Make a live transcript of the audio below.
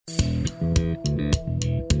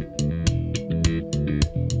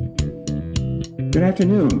Good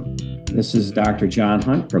afternoon. This is Dr. John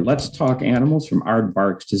Hunt for Let's Talk Animals from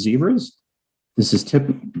Aardvarks to Zebras. This is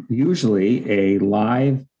usually a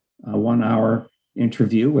live 1 hour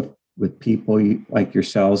interview with people like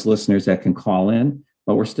yourselves, listeners that can call in,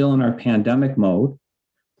 but we're still in our pandemic mode.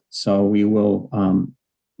 So we will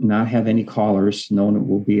not have any callers. No one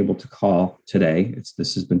will be able to call today.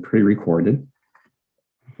 This has been pre-recorded,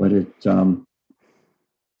 but in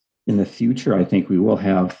the future, I think we will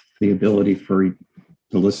have the ability for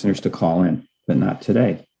the listeners to call in, but not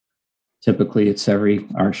today. Typically,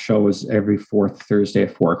 our show is every fourth Thursday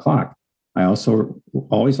at 4:00. I also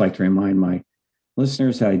always like to remind my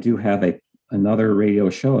listeners that I do have another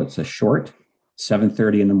radio show. It's a short,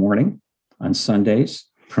 7:30 in the morning on Sundays,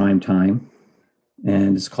 prime time,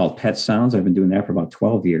 and it's called Pet Sounds. I've been doing that for about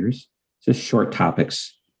 12 years. Just short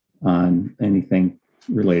topics on anything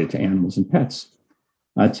related to animals and pets.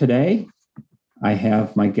 Today,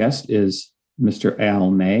 my guest is Mr.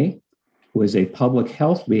 Al May, who is a public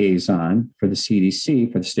health liaison for the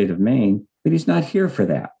CDC for the state of Maine, but he's not here for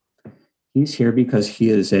that. He's here because he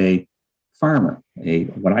is a farmer,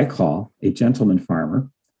 what I call a gentleman farmer,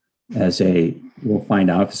 we'll find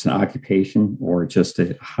out if it's an occupation or just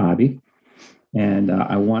a hobby. And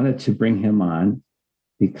I wanted to bring him on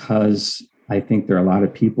because I think there are a lot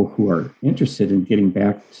of people who are interested in getting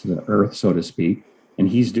back to the earth, so to speak, and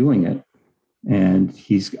he's doing it. And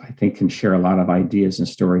I think, can share a lot of ideas and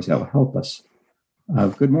stories that will help us.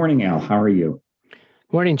 Good morning, Al. How are you?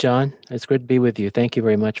 Morning, John. It's good to be with you. Thank you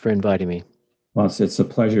very much for inviting me. Well, it's a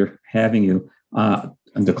pleasure having you.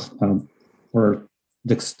 For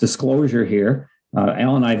disclosure here,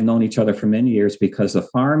 Al and I have known each other for many years because the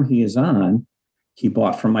farm he is on, he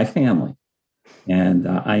bought from my family. And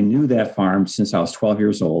I knew that farm since I was 12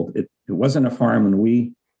 years old. It wasn't a farm when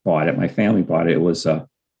we bought it. My family bought it. It was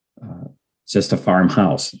just a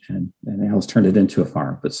farmhouse, and Al's turned it into a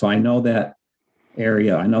farm. But so I know that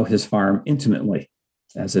area. I know his farm intimately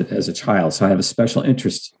as a child. So I have a special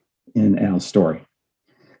interest in Al's story.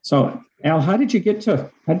 So Al, how did you get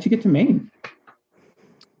to Maine?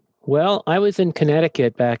 Well, I was in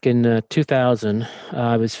Connecticut back in 2000.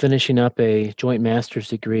 I was finishing up a joint master's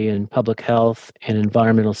degree in public health and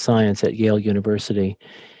environmental science at Yale University.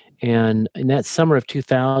 And in that summer of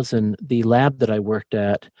 2000, the lab that I worked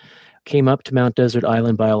at came up to Mount Desert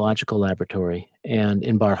Island Biological Laboratory and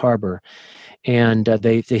in Bar Harbor. And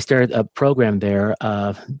they started a program there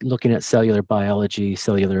looking at cellular biology,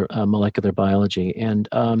 molecular biology. And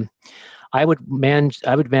I would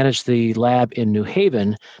manage the lab in New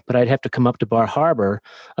Haven, but I'd have to come up to Bar Harbor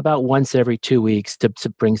about once every 2 weeks to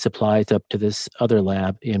bring supplies up to this other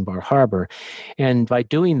lab in Bar Harbor. And by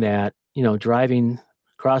doing that, driving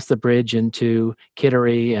across the bridge into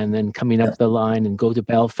Kittery and then coming up the line and go to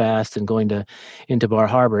Belfast and going into Bar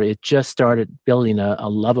Harbor, it just started building a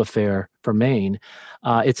love affair for Maine.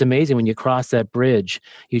 It's amazing when you cross that bridge,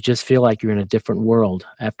 you just feel like you're in a different world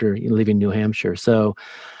after leaving New Hampshire. So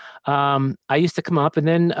I used to come up, and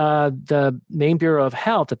then the Maine Bureau of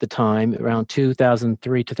Health at the time, around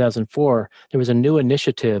 2003, 2004, there was a new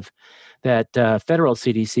initiative that federal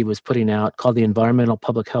CDC was putting out called the Environmental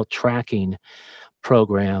Public Health Tracking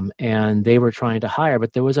Program, and they were trying to hire,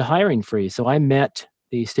 but there was a hiring freeze. So I met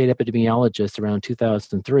the state epidemiologist around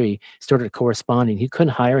 2003, started corresponding. He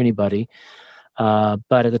couldn't hire anybody, but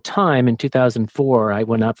at the time in 2004, I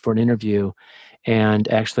went up for an interview and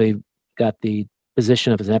actually got the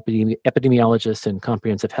position of an epidemiologist and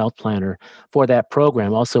comprehensive health planner for that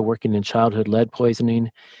program, also working in childhood lead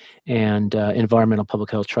poisoning and environmental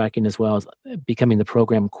public health tracking, as well as becoming the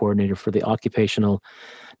program coordinator for the occupational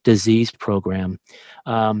disease program.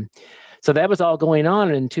 So that was all going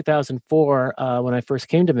on in 2004 when I first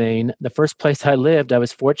came to Maine. The first place I lived, I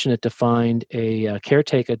was fortunate to find a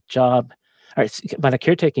caretaking job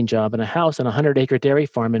in a house on a 100-acre dairy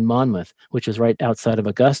farm in Monmouth, which is right outside of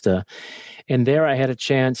Augusta. And there I had a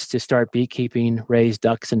chance to start beekeeping, raise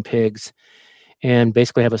ducks and pigs, and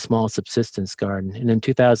basically have a small subsistence garden. And in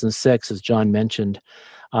 2006, as John mentioned,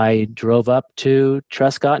 I drove up to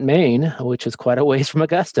Trescott, Maine, which is quite a ways from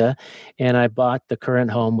Augusta, and I bought the current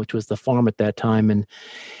home, which was the farm at that time, and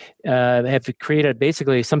have created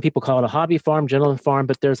basically, some people call it a hobby farm, gentleman farm,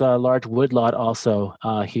 but there's a large woodlot also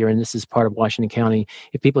here, and this is part of Washington County.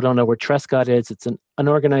 If people don't know where Trescott is, it's an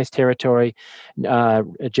unorganized territory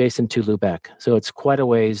adjacent to Lubec, so it's quite a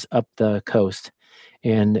ways up the coast.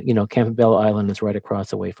 And, Campbell Island is right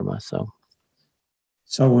across away from us.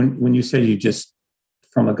 So when you said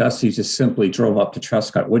from Augusta, you just simply drove up to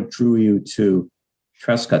Trescott, what drew you to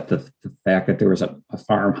Trescott? The fact that there was a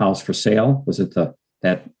farmhouse for sale? Was it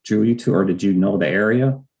that drew you to, or did you know the area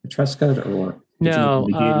of Trescott? Or No.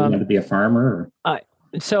 You want to be a farmer?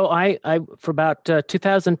 So I for about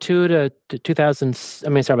 2002 to 2000, I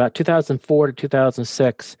mean, sorry, about 2004 to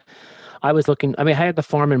 2006, I was looking. I mean, I had the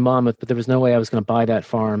farm in Monmouth, but there was no way I was going to buy that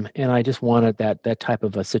farm, and I just wanted that type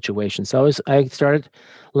of a situation. So I started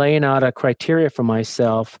laying out a criteria for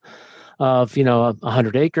myself of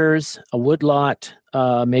 100 acres, a wood lot,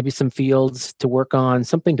 maybe some fields to work on,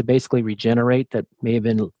 something to basically regenerate that may have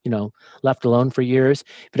been left alone for years.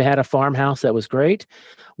 If it had a farmhouse, that was great.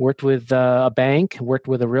 Worked with a bank, worked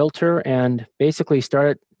with a realtor, and basically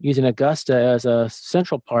started using Augusta as a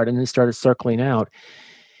central part, and then started circling out.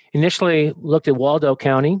 Initially looked at Waldo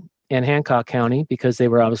County and Hancock County because they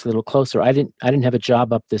were obviously a little closer. I didn't have a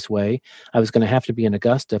job up this way. I was going to have to be in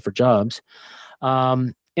Augusta for jobs.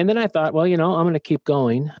 And then I thought, well, I'm going to keep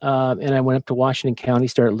going. And I went up to Washington County,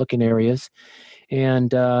 started looking areas.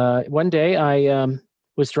 And one day I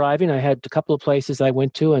was driving. I had a couple of places I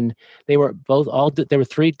went to, and they were there were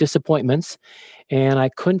three disappointments. And I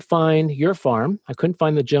couldn't find your farm. I couldn't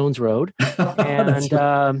find the Jones Road.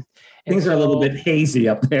 And things are a little bit hazy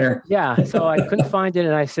up there. Yeah. So I couldn't find it.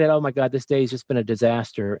 And I said, oh my God, this day's just been a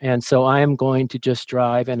disaster. And so I am going to just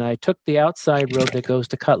drive. And I took the outside road that goes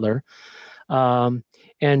to Cutler.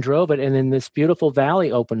 And drove it, and then this beautiful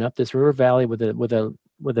valley opened up, this river valley with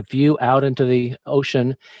a view out into the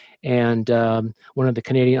ocean, and one of the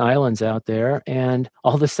Canadian islands out there. And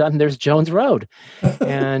all of a sudden, there's Jones Road,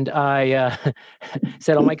 and I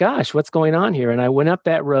said, "Oh my gosh, what's going on here?" And I went up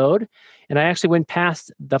that road, and I actually went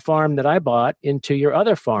past the farm that I bought into your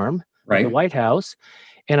other farm, right, the White House,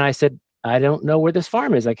 and I said, I don't know where this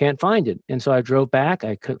farm is. I can't find it. And so I drove back.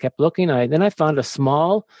 I kept looking. Then I found a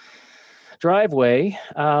small driveway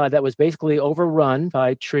that was basically overrun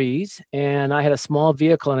by trees, and I had a small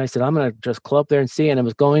vehicle, and I said, I'm going to just club up there and see. And it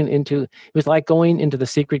was like going into the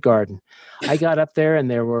secret garden. I got up there, and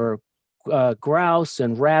there were grouse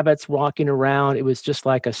and rabbits walking around. It was just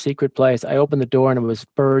like a secret place. I opened the door, and it was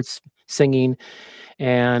birds singing,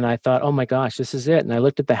 and I thought, oh my gosh, this is it. And I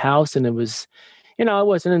looked at the house, and it was, it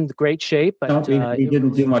wasn't in great shape, but we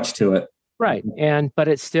didn't do much to it. Right. But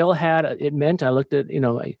it still it meant I looked at,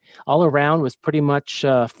 all around was pretty much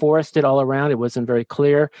forested all around. It wasn't very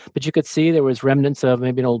clear, but you could see there was remnants of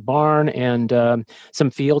maybe an old barn and some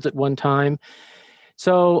fields at one time.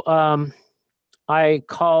 So I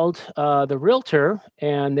called the realtor,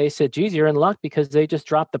 and they said, geez, you're in luck because they just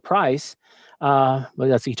dropped the price. Well,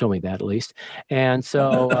 he told me that at least. And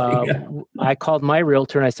so Yeah. I called my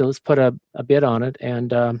realtor, and I said, let's put a bid on it.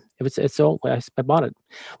 And it's sold. I bought it.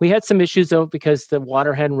 We had some issues though, because the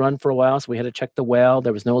water hadn't run for a while. So we had to check the well.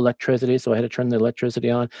 There was no electricity. So I had to turn the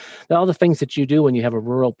electricity on. All the things that you do when you have a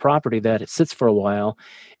rural property that it sits for a while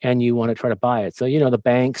and you want to try to buy it. So, the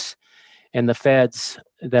banks and the feds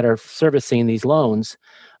that are servicing these loans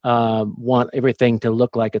want everything to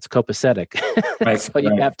look like it's copacetic. Right, so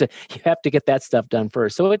you have to get that stuff done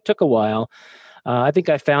first. So it took a while. I think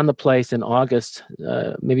I found the place in August,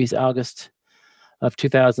 maybe it's August of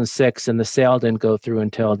 2006, and the sale didn't go through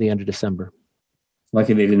until the end of December.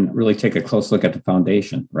 Lucky they didn't really take a close look at the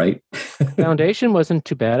foundation, right? Foundation wasn't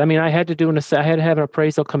too bad. I mean, I had to have an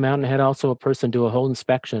appraisal come out, and I had also a person do a whole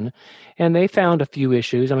inspection, and they found a few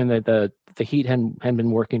issues. I mean, the heat hadn't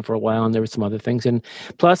been working for a while, and there were some other things. And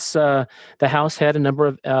plus, the house had a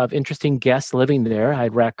number of interesting guests living there. I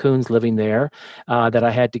had raccoons living there that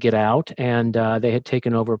I had to get out, and they had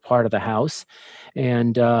taken over part of the house,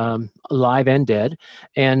 and alive and dead.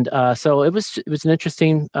 And so it was an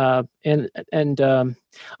interesting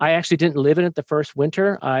I actually didn't live in it the first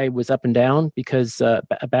winter. I was up and down because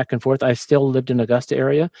back and forth. I still lived in Augusta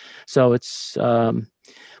area, so it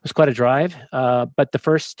was quite a drive. But the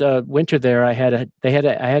first winter there, I had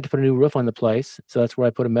to put a new roof on the place, so that's where I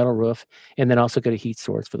put a metal roof, and then also get a heat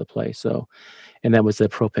source for the place. So, and that was the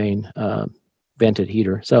propane vented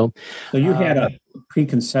heater. So you had a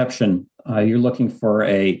preconception. You're looking for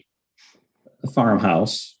a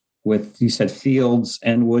farmhouse with, you said, fields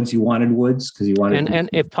and woods. You wanted woods because you wanted, and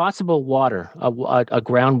if possible, water, a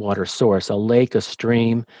groundwater source, a lake, a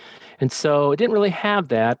stream. And so it didn't really have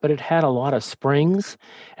that, but it had a lot of springs.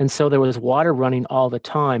 And so there was water running all the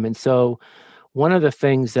time. And so one of the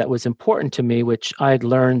things that was important to me, which I'd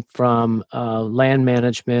learned from land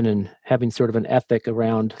management and having sort of an ethic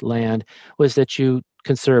around land, was that you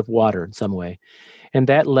conserve water in some way. And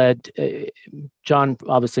that led, John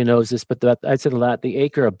obviously knows this, but I'd said a lot, the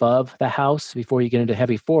acre above the house before you get into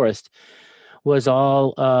heavy forest was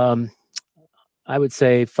all, I would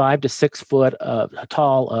say 5 to 6 foot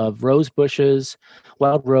tall of rose bushes,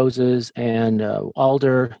 wild roses, and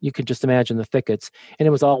alder. You could just imagine the thickets. And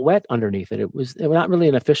it was all wet underneath it. It was not really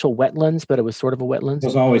an official wetlands, but it was sort of a wetlands. It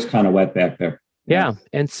was always kind of wet back there. Yeah.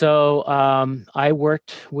 And so I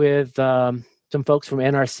worked with some folks from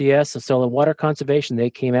NRCS, and Soil and Water Conservation. They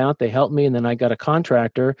came out, they helped me, and then I got a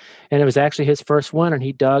contractor, and it was actually his first one, and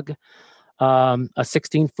he dug a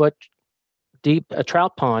 16-foot deep a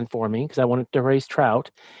trout pond for me because I wanted to raise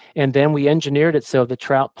trout. And then we engineered it so the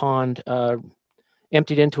trout pond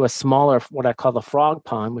emptied into a smaller, what I call the frog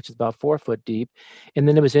pond, which is about 4 foot deep. And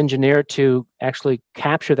then it was engineered to actually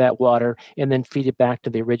capture that water and then feed it back to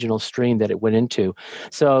the original stream that it went into.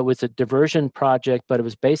 So it was a diversion project, but it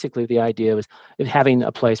was basically the idea was having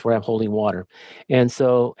a place where I'm holding water. And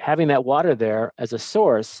so having that water there as a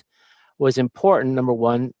source was important. Number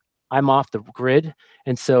one, I'm off the grid.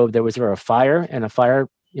 And so there was a fire, and a fire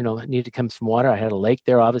needed to come from water. I had a lake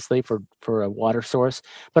there, obviously, for a water source,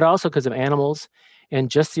 but also because of animals. And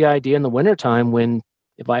just the idea in the wintertime when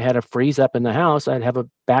if I had a freeze up in the house, I'd have a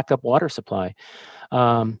backup water supply.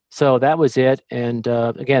 So that was it. And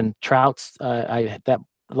again, trouts, that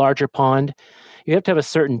larger pond, you have to have a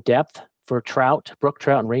certain depth for trout, brook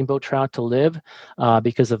trout and rainbow trout to live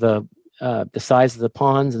because of the size of the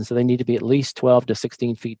ponds. And so they need to be at least 12 to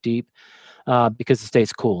 16 feet deep. Because it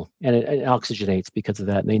stays cool and it oxygenates because of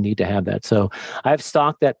that. And they need to have that. So I've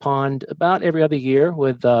stocked that pond about every other year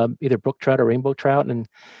with either brook trout or rainbow trout, and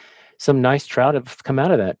some nice trout have come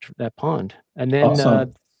out of that pond. And then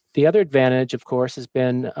Awesome. the other advantage, of course, has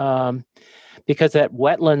been because that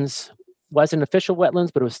wetlands wasn't official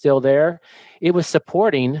wetlands, but it was still there. It was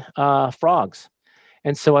supporting frogs.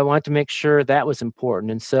 And so I wanted to make sure that was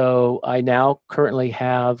important. And so I now currently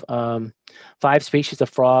have 5 species of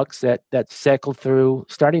frogs that cycle through,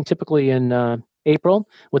 starting typically in April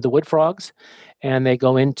with the wood frogs, and they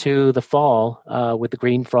go into the fall with the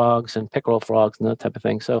green frogs and pickerel frogs and that type of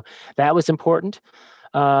thing. So that was important.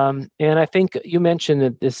 And I think you mentioned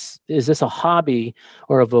that is this a hobby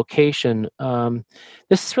or a vocation?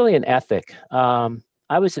 This is really an ethic.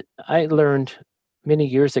 I learned many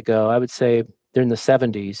years ago, I would say during the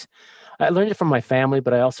 70s. I learned it from my family,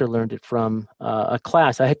 but I also learned it from a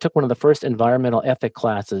class. I had took one of the first environmental ethic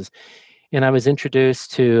classes, and I was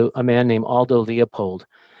introduced to a man named Aldo Leopold.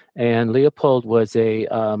 And Leopold was a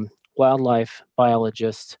wildlife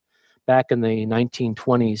biologist back in the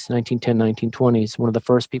 1920s, 1910, 1920s, one of the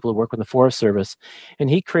first people to work with the Forest Service. And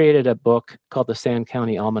he created a book called the Sand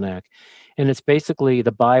County Almanac. And it's basically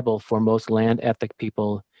the Bible for most land ethic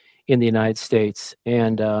people in the United States,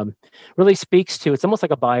 and really speaks to, it's almost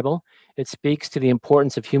like a Bible. It speaks to the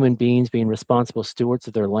importance of human beings being responsible stewards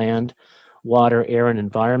of their land, water, air, and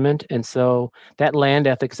environment. And so that land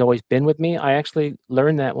ethic has always been with me. I actually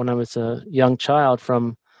learned that when I was a young child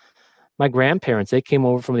from my grandparents. They came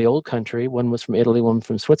over from the old country. One was from Italy, one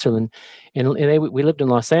from Switzerland. And we lived in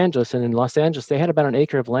Los Angeles. And in Los Angeles, they had about an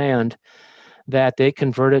acre of land that they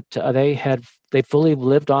converted to, they fully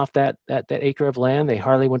lived off that acre of land. They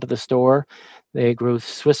hardly went to the store. They grew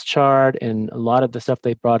Swiss chard and a lot of the stuff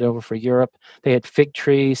they brought over for Europe. They had fig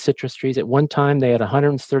trees, citrus trees. At one time, they had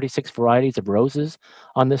 136 varieties of roses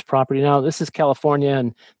on this property. Now, this is California,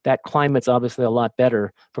 and that climate's obviously a lot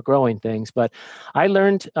better for growing things. But I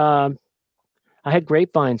learned, I had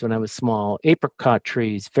grapevines when I was small, apricot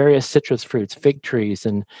trees, various citrus fruits, fig trees,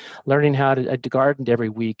 and learning how to garden every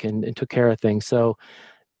week and took care of things. So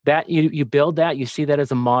that you build that, you see that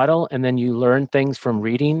as a model, and then you learn things from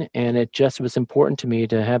reading. And it just was important to me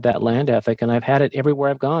to have that land ethic. And I've had it everywhere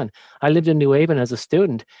I've gone. I lived in New Haven as a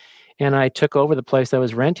student, and I took over the place I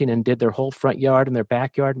was renting and did their whole front yard and their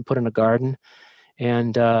backyard and put in a garden.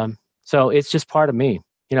 And so it's just part of me.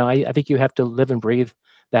 I think you have to live and breathe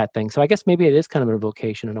that thing. So I guess maybe it is kind of a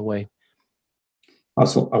vocation in a way.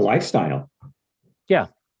 Also, a lifestyle. Yeah.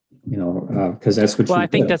 Because that's what. Well, I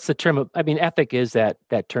think that's the term. Ethic is that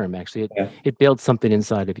term. Actually, it builds something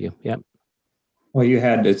inside of you. Yeah. Well,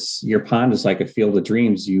 your pond is like a field of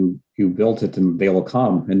dreams. You built it, and they will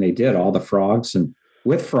come, and they did. All the frogs, and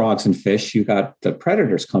with frogs and fish, you got the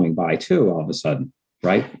predators coming by too. All of a sudden,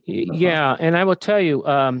 right? Yeah, and I will tell you,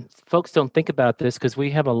 folks don't think about this because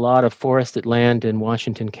we have a lot of forested land in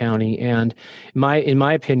Washington County, and in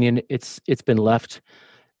my opinion, it's been left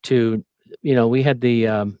to. We had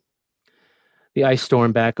the ice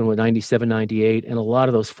storm back in 97, 98, and a lot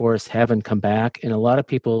of those forests haven't come back. And a lot of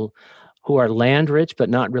people who are land rich, but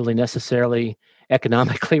not really necessarily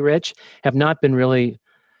economically rich, have not been really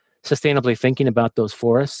sustainably thinking about those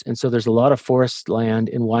forests. And so there's a lot of forest land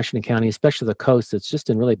in Washington County, especially the coast, that's just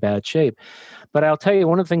in really bad shape. But I'll tell you,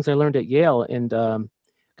 one of the things I learned at Yale, and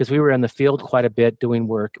because we were in the field quite a bit doing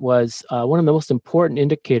work, was one of the most important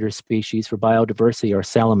indicator species for biodiversity are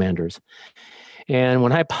salamanders. And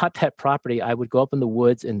when I bought that property, I would go up in the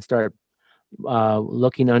woods and start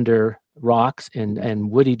looking under rocks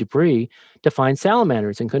and woody debris to find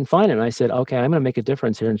salamanders and couldn't find them. And I said, okay, I'm going to make a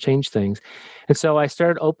difference here and change things. And so I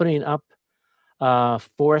started opening up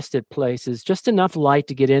forested places, just enough light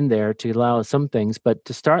to get in there to allow some things, but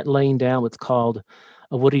to start laying down what's called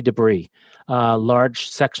a woody debris, large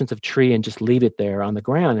sections of tree, and just leave it there on the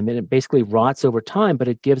ground. I mean, it basically rots over time, but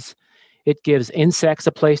it gives insects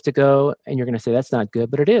a place to go. And you're going to say that's not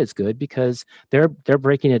good, but it is good because they're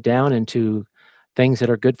breaking it down into things that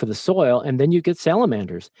are good for the soil, and then you get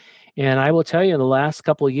salamanders. And I will tell you, in the last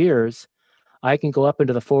couple of years, I can go up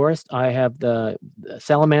into the forest. I have the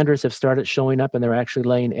salamanders have started showing up, and they're actually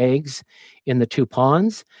laying eggs in the 2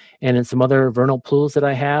 ponds and in some other vernal pools that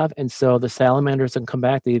I have. And so the salamanders can come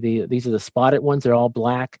back. These are the spotted ones. They're all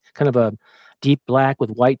black, kind of a deep black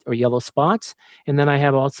with white or yellow spots. And then I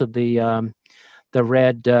have also the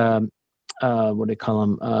red, what do they call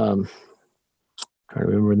them? Trying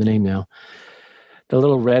to remember the name now. The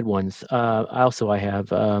little red ones. I have.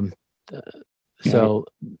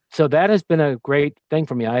 So that has been a great thing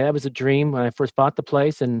for me. That was a dream when I first bought the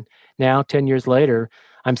place, and now 10 years later,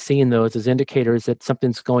 I'm seeing those as indicators that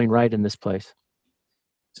something's going right in this place.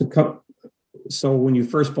 So when you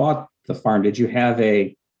first bought the farm, did you have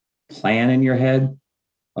a plan in your head,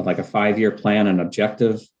 like a 5-year plan, an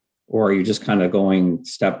objective, or are you just kind of going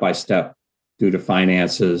step by step due to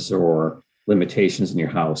finances or limitations in your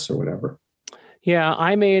house or whatever? Yeah,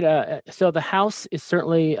 I made so the house is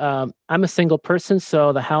certainly, I'm a single person,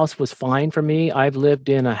 so the house was fine for me. I've lived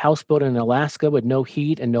in a houseboat in Alaska with no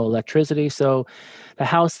heat and no electricity. So the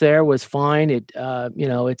house there was fine.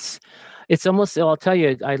 It's almost, I'll tell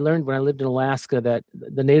you, I learned when I lived in Alaska that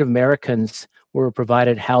the Native Americans were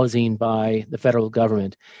provided housing by the federal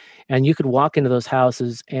government. And you could walk into those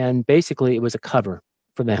houses and basically it was a cover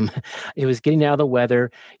for them. It was getting out of the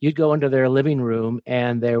weather. You'd go into their living room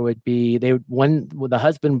and the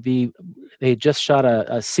husband would be, they had just shot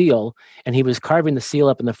a seal and he was carving the seal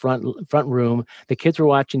up in the front room. The kids were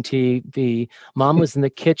watching TV. Mom was in the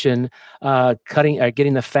kitchen,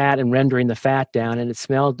 getting the fat and rendering the fat down, and it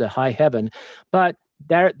smelled to high heaven. But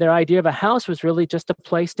their idea of a house was really just a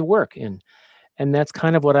place to work in. And that's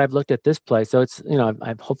kind of what I've looked at this place. So it's,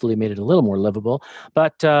 I've hopefully made it a little more livable,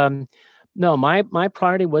 but, no, my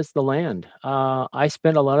priority was the land. I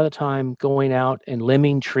spent a lot of the time going out and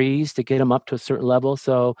limbing trees to get them up to a certain level.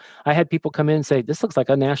 So I had people come in and say, "This looks like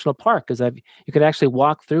a national park," because you could actually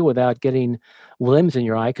walk through without getting limbs in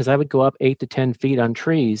your eye. Because I would go up 8 to 10 feet on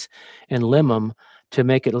trees and limb them to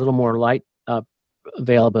make it a little more light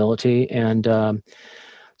availability. And and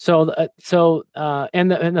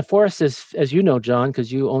the forest is, as you know, John, because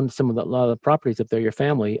you own a lot of the properties up there, your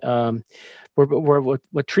family. We're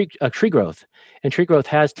with tree growth, and tree growth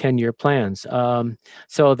has 10-year plans.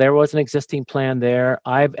 So there was an existing plan there.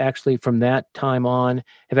 I've actually, from that time on,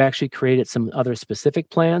 have actually created some other specific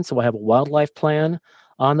plans. So I have a wildlife plan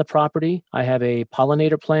on the property. I have a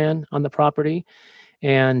pollinator plan on the property,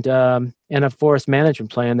 and a forest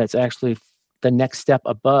management plan that's actually the next step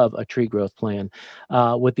above a tree growth plan,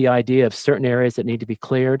 with the idea of certain areas that need to be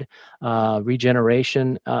cleared,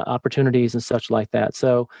 regeneration opportunities and such like that.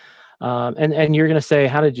 So, and you're going to say,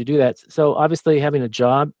 how did you do that? So obviously having a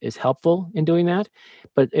job is helpful in doing that,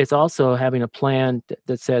 but it's also having a plan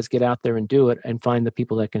that says get out there and do it and find the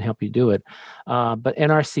people that can help you do it. But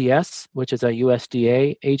NRCS, which is a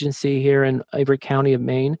USDA agency here in Avery County of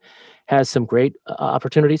Maine, has some great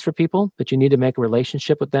opportunities for people, but you need to make a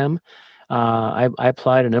relationship with them. I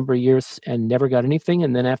applied a number of years and never got anything.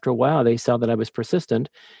 And then after a while, they saw that I was persistent.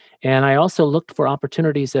 And I also looked for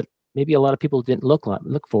opportunities that maybe a lot of people didn't look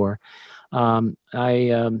for. I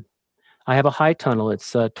have a high tunnel.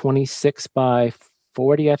 It's 26 by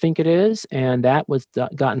 40, I think it is. And that was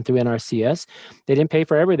gotten through NRCS. They didn't pay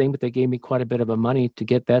for everything, but they gave me quite a bit of money to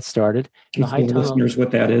get that started. Can you tell listeners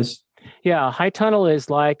what that is? Yeah, a high tunnel is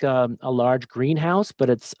like a large greenhouse, but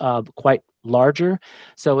it's quite larger.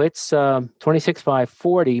 So it's 26 by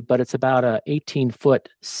 40, but it's about a 18-foot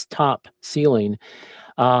top ceiling.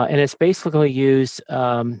 And it's basically used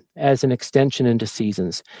as an extension into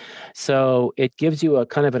seasons. So it gives you a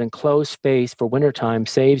kind of an enclosed space for wintertime,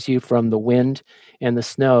 saves you from the wind and the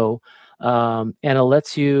snow. And it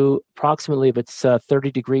lets you approximately, if it's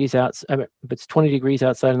 30 degrees out, if it's 20 degrees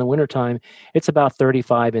outside in the wintertime, it's about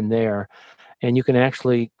 35 in there. And you can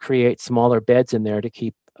actually create smaller beds in there to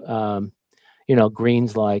keep,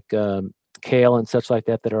 greens like kale and such like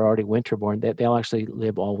that are already winter-born. They'll actually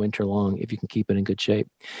live all winter long if you can keep it in good shape.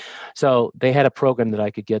 So they had a program that I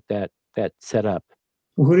could get that set up.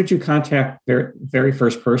 Well, who did you contact very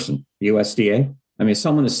first person? USDA? I mean,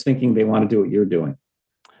 someone is thinking they want to do what you're doing.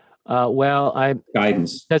 Well,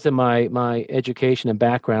 Guidance. because of my education and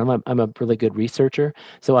background, I'm a really good researcher.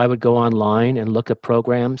 So I would go online and look at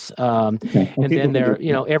programs. Okay. Well, And people then can there,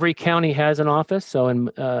 do. every county has an office. So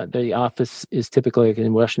the office is typically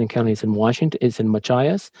in Washington County is in Washington, is in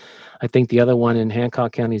Machias. I think the other one in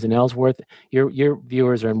Hancock County is in Ellsworth. Your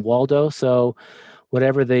viewers are in Waldo. So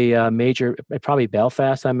whatever the major, probably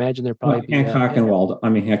Belfast, I imagine there'd probably be Hancock and Waldo. I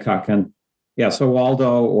mean, Hancock and, yeah, so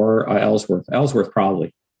Waldo or Ellsworth. Ellsworth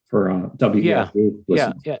probably for yeah, WELU yeah,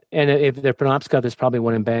 listeners. yeah. And if they're Penobscot, there's probably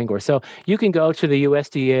one in Bangor. So you can go to the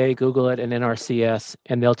USDA, Google it, and NRCS,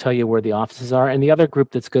 and they'll tell you where the offices are. And the other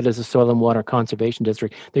group that's good is the Soil and Water Conservation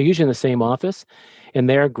District. They're usually in the same office, and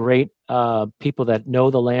they're great people that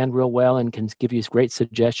know the land real well and can give you great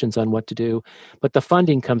suggestions on what to do. But the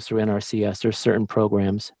funding comes through NRCS. There's certain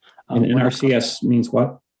programs. And One NRCS means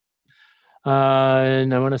what?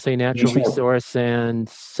 and I want to say natural National. resource and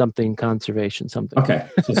something conservation, something. Okay.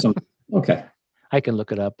 So okay. I can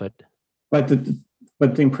look it up, but But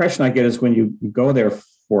the impression I get is when you go there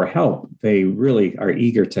for help, they really are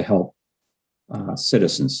eager to help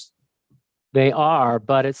citizens. they are,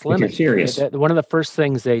 but it's If you're limited. serious. One of the first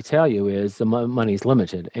things they tell you is the money's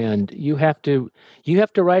limited, and you have to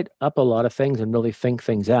write up a lot of things and really think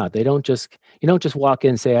things out. They don't just you don't just walk in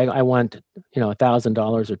and say I want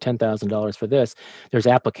 $1,000 or $10,000 for this. There's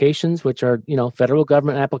applications which are federal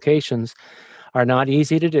government applications are not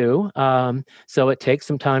easy to do. So it takes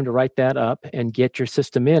some time to write that up and get your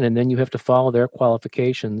system in, and then you have to follow their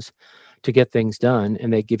qualifications to get things done,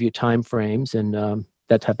 and they give you time frames and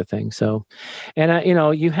that type of thing. So, and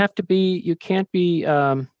you have to be, you can't be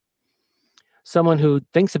someone who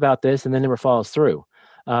thinks about this and then never follows through.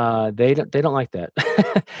 They don't like that.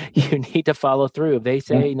 You need to follow through. If they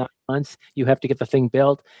say 9 months, you have to get the thing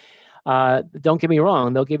built. Don't get me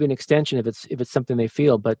wrong; they'll give you an extension if it's something they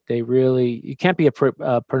feel, but you can't be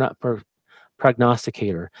a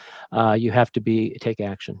prognosticator. You have to take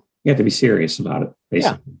action. You have to be serious about it,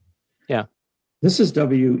 basically. Yeah. This is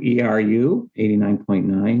WERU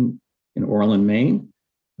 89.9 in Orland, Maine.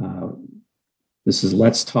 This is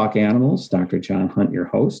Let's Talk Animals. Dr. John Hunt, your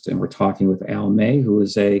host, and we're talking with Al May, who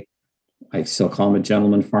is I still call him a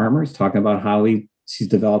gentleman farmer. He's talking about how he's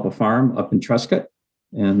developed a farm up in Truscott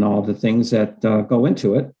and all the things that go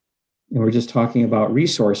into it. And we're just talking about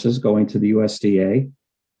resources going to the USDA.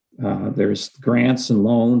 There's grants and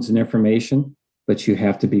loans and information, but you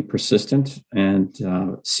have to be persistent and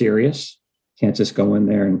serious. Can't just go in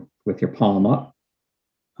there and with your palm up.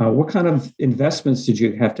 What kind of investments did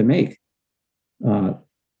you have to make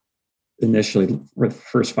initially for the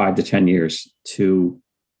first 5 to 10 years to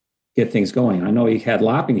get things going? I know you had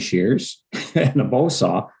lopping shears and a bow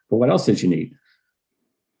saw, but what else did you need?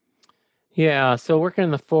 Yeah, so working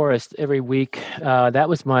in the forest every week, that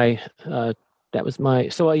was my. So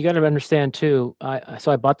you got to understand too.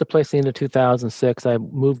 I bought the place at the end of 2006. I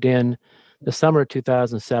moved in the summer of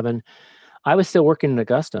 2007. I was still working in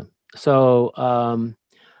Augusta, so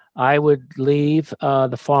I would leave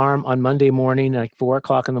the farm on Monday morning, like 4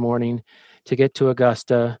 o'clock in the morning, to get to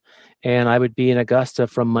Augusta, and I would be in Augusta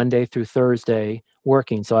from Monday through Thursday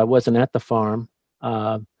working. So I wasn't at the farm.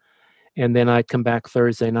 And then I'd come back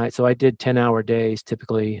Thursday night. So I did 10-hour days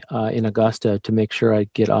typically in Augusta to make sure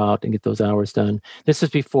I'd get out and get those hours done. This is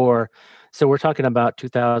before, so we're talking about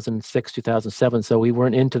 2006, 2007. So we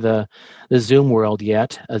weren't into the Zoom world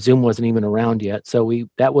yet. Zoom wasn't even around yet. So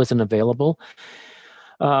that wasn't available.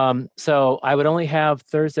 So I would only have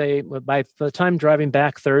Thursday. By the time driving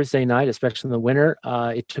back Thursday night, especially in the winter,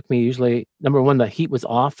 it took me usually, number one, the heat was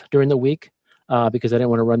off during the week. Because I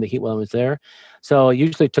didn't want to run the heat while I was there. So it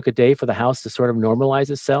usually took a day for the house to sort of normalize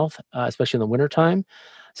itself, especially in the wintertime.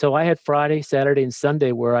 So I had Friday, Saturday, and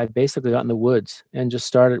Sunday where I basically got in the woods and just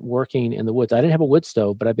started working in the woods. I didn't have a wood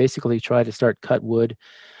stove, but I basically tried to cut wood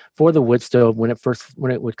for the wood stove when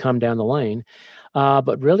it would come down the lane.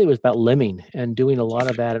 But really it was about limbing and doing a lot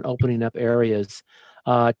of that and opening up areas,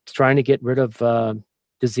 trying to get rid of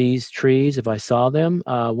diseased trees if I saw them.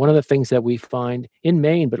 One of the things that we find in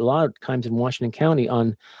Maine, but a lot of times in Washington County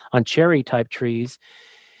on cherry type trees,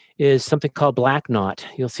 is something called black knot.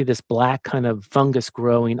 You'll see this black kind of fungus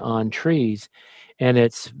growing on trees, and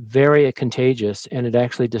it's very contagious, and it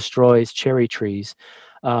actually destroys cherry trees.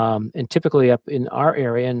 And typically up in our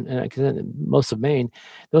area and most of Maine,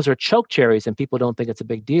 those are choke cherries, and people don't think it's a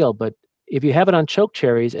big deal. But if you have it on choke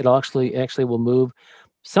cherries, it actually will move.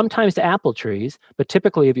 Sometimes to apple trees, but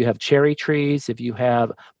typically if you have cherry trees, if you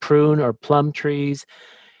have prune or plum trees,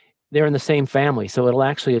 they're in the same family. So it'll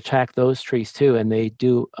actually attack those trees too. And they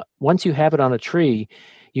do, once you have it on a tree,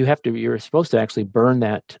 you're supposed to actually burn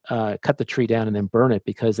that, cut the tree down and then burn it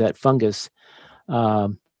because that fungus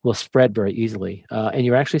will spread very easily. And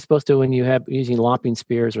you're actually supposed to, when you have using lopping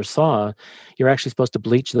spears or saw, you're actually supposed to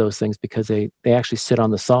bleach those things because they actually sit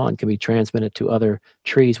on the saw and can be transmitted to other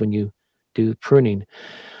trees when you do pruning.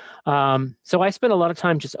 So I spent a lot of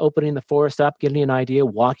time just opening the forest up, getting an idea,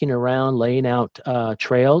 walking around, laying out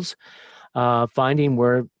trails, finding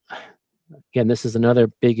where, again, this is another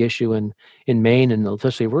big issue in Maine and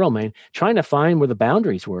especially rural Maine, trying to find where the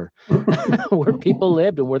boundaries were, where people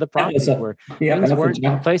lived and where the properties were.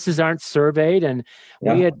 Places aren't surveyed. And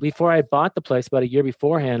we had, before I bought the place about a year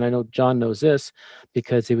beforehand, I know John knows this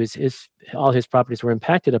because it was all his properties were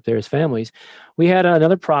impacted up there, his families. We had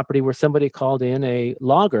another property where somebody called in a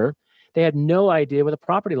logger. They had no idea where the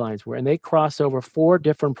property lines were, and they crossed over 4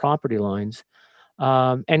 different property lines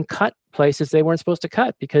and cut places they weren't supposed to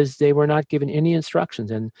cut because they were not given any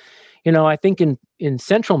instructions. And, I think in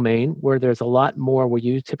central Maine, where there's a lot more, where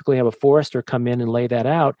you typically have a forester come in and lay that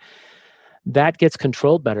out, that gets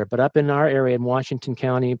controlled better. But up in our area in Washington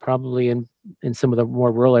County, probably in some of the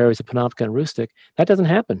more rural areas of Penobscot and Aroostook, that doesn't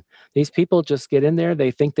happen. These people just get in there,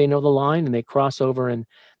 they think they know the line, and they cross over, and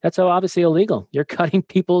that's obviously illegal. You're cutting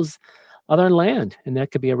people's other land, and that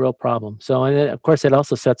could be a real problem. So, and of course, it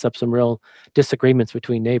also sets up some real disagreements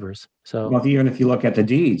between neighbors. So, well, even if you look at the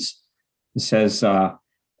deeds, it says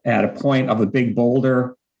at a point of a big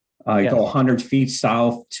boulder, you go 100 feet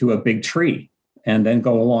south to a big tree, and then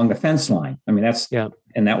go along the fence line. I mean,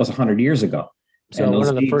 and that was 100 years ago. So one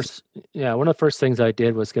of the first things I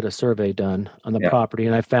did was get a survey done on the property,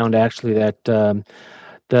 and I found actually that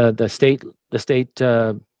the state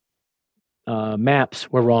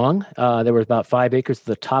maps were wrong. There was about 5 acres at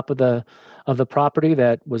the top of the property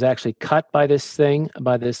that was actually cut by this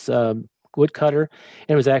woodcutter,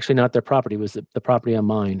 and it was actually not their property. It was the property on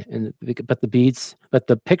mine. But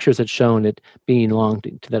the pictures had shown it being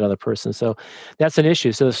belonged to that other person. So that's an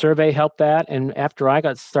issue. So the survey helped that. And after I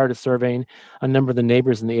got started surveying, a number of the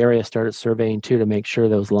neighbors in the area started surveying too to make sure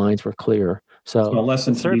those lines were clear. So a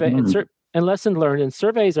lesson and lesson learned. And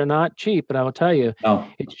surveys are not cheap, but I will tell you,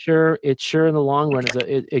 it's sure in the long run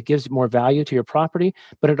it gives more value to your property,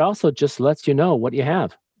 but it also just lets you know what you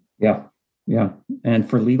have. Yeah, and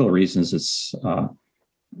for legal reasons, it's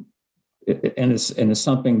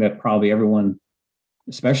something that probably everyone,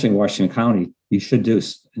 especially in Washington County, you should do.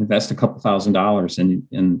 Invest a couple $1,000s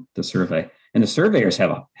in the survey, and the surveyors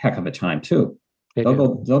have a heck of a time too.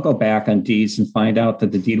 They'll go back on deeds and find out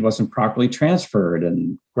that the deed wasn't properly transferred,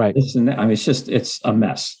 and this and that. I mean, it's a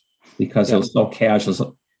mess because it was so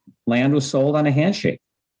casual. Land was sold on a handshake.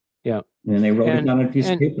 Yeah, and they wrote it down on a piece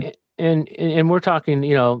of paper. And we're talking,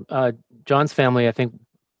 John's family, I think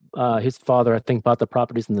his father, bought the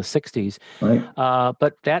properties in the 60s. Right.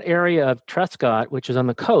 But that area of Trescott, which is on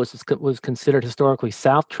the coast, was considered historically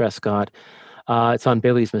South Trescott. It's on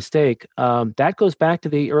Bailey's Mistake. That goes back to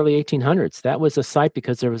the early 1800s. That was a site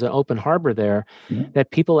because there was an open harbor there that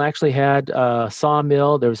people actually had a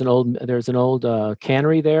sawmill. There's an old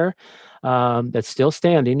cannery there. That's still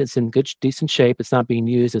standing. It's in decent shape. It's not being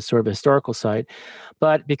used as sort of a historical site,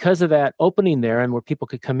 but because of that opening there and where people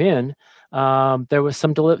could come in, there was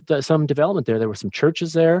some development there. There were some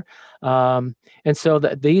churches there, and so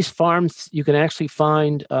these farms you can actually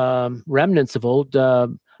find remnants of old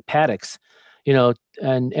paddocks,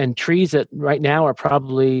 and trees that right now are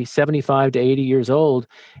probably 75 to 80 years old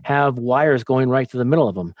have wires going right to the middle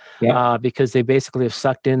of them because they basically have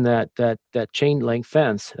sucked in that chain link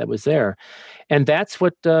fence that was there. And that's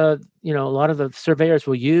what, a lot of the surveyors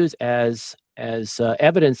will use as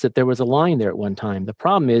evidence that there was a line there at one time. The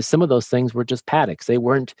problem is some of those things were just paddocks. They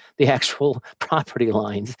weren't the actual property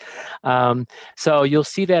lines. So you'll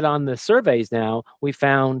see that on the surveys now. We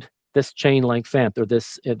found this chain link fence or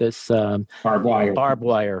this barbed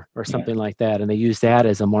wire or something like that, and they use that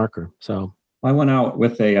as a marker. So I went out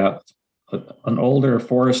with an older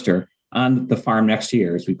forester on the farm next to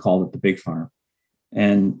yours. We called it the big farm,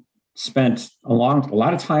 and spent a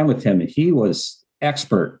lot of time with him. And he was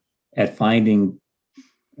expert at finding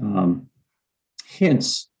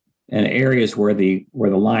hints and areas where the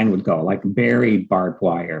line would go, like buried barbed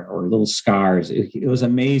wire or little scars. It was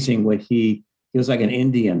amazing what he was like an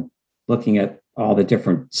Indian looking at all the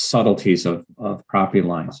different subtleties of property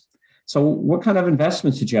lines. So what kind of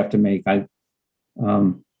investments did you have to make?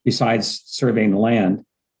 Besides surveying the land,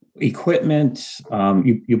 equipment,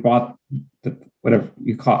 you bought whatever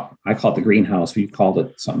you I call it the greenhouse, but you called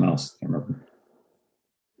it something else. I can't remember.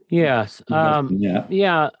 Yes.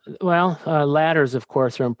 Well, ladders, of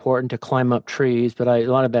course, are important to climb up trees, but a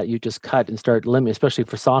lot of that you just cut and start limbing, especially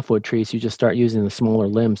for softwood trees. You just start using the smaller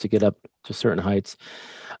limbs to get up to certain heights.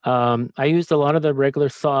 I used a lot of the regular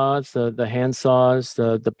saws, the hand saws,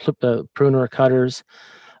 the pruner cutters.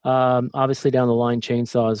 Obviously, down the line,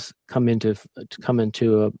 chainsaws come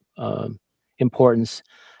into importance,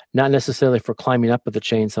 not necessarily for climbing up with a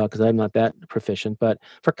chainsaw because I'm not that proficient, but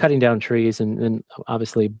for cutting down trees and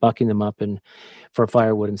obviously bucking them up and for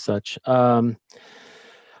firewood and such.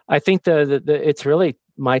 I think the it's really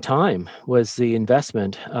my time was the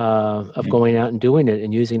investment of going out and doing it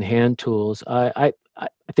and using hand tools. I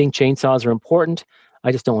think chainsaws are important.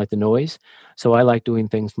 I just don't like the noise, so I like doing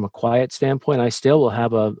things from a quiet standpoint. I still will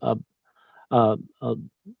have a, a,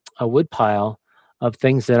 a wood pile of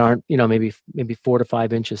things that aren't, maybe 4 to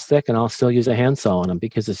 5 inches thick, and I'll still use a handsaw on them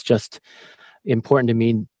because it's just important to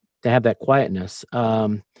me to have that quietness.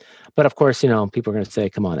 But of course, people are going to say,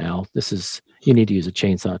 "Come on, Al, you need to use a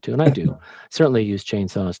chainsaw too," and I do certainly use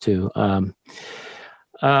chainsaws too.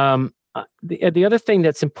 The other thing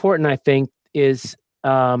that's important, I think, is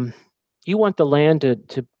you want the land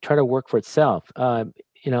to try to work for itself. I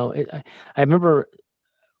remember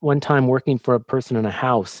one time working for a person in a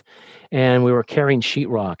house, and we were carrying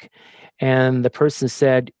sheetrock, and the person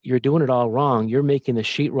said, "You're doing it all wrong. You're making the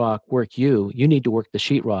sheetrock work you. You need to work the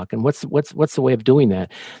sheetrock." And what's the way of doing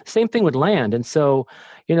that? Same thing with land. And so,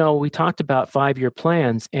 we talked about 5-year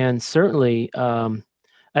plans, and certainly, I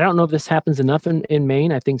don't know if this happens enough in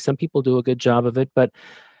Maine. I think some people do a good job of it, but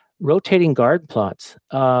rotating garden plots,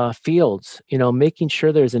 fields, making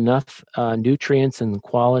sure there's enough nutrients and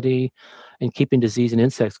quality and keeping disease and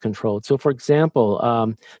insects controlled. So, for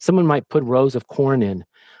example, someone might put rows of corn in.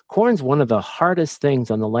 Corn's one of the hardest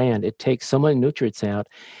things on the land. It takes so many nutrients out.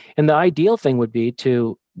 And the ideal thing would be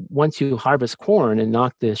to, once you harvest corn and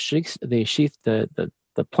knock the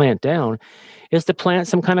plant down, is to plant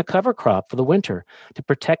some kind of cover crop for the winter to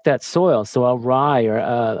protect that soil. So a rye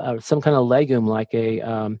or some kind of legume like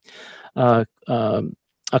a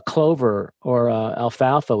clover or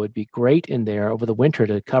alfalfa would be great in there over the winter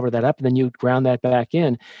to cover that up. And then you ground that back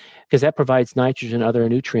in because that provides nitrogen and other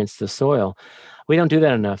nutrients to the soil. We don't do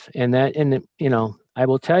that enough. And I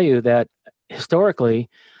will tell you that historically,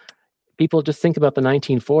 people just think about the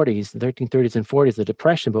 1940s, the 1930s and 40s, the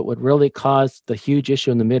Depression, but what really caused the huge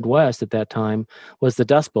issue in the Midwest at that time was the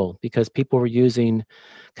Dust Bowl, because people were using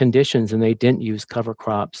conditions and they didn't use cover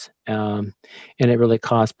crops, and it really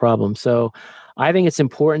caused problems. So I think it's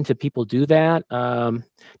important that people do that,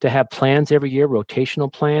 to have plans every year,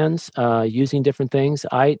 rotational plans, using different things.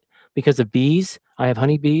 Because of bees, I have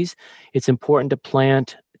honeybees. It's important to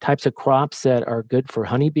plant types of crops that are good for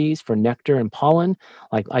honeybees, for nectar and pollen.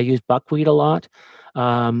 Like I use buckwheat a lot.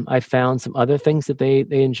 I found some other things that they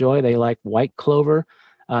enjoy. They like white clover.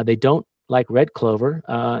 They don't like red clover.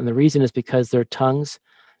 And the reason is because their tongues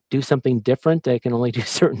do something different. They can only do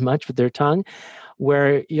certain much with their tongue,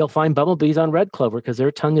 where you'll find bumblebees on red clover because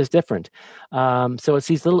their tongue is different. So it's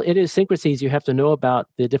these little idiosyncrasies you have to know about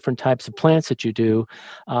the different types of plants that you do.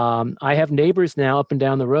 I have neighbors now up and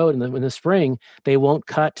down the road in the spring, they won't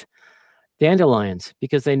cut dandelions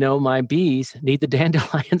because they know my bees need the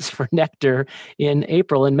dandelions for nectar in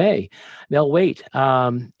April and May. They'll wait.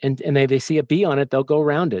 And they see a bee on it, they'll go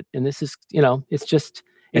around it. And this is,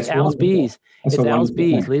 it's Al's bees. It's Al's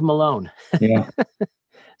bees. Leave them alone. Yeah.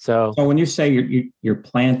 So when you say you're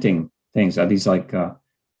planting things, are these like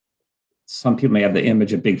some people may have the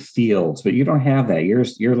image of big fields, but you don't have that.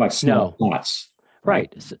 You're like small plots.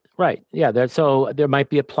 Right. Yeah. So there might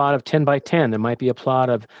be a plot of 10 by 10. There might be a plot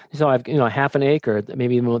of, I've, half an acre,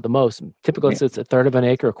 maybe even the most. Typically, it's a third of an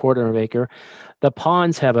acre, a quarter of an acre. The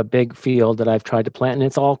ponds have a big field that I've tried to plant, and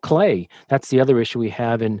it's all clay. That's the other issue we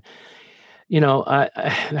have. And, I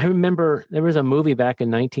remember there was a movie back in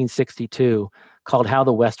 1962 called How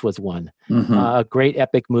the West Was Won, a great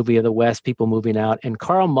epic movie of the West, people moving out. And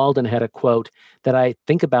Carl Malden had a quote that I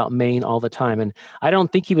think about Maine all the time. And I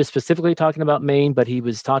don't think he was specifically talking about Maine, but he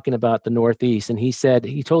was talking about the Northeast. And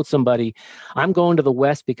he told somebody, "I'm going to the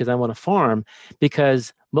West because I want to farm,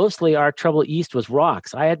 because mostly our trouble East was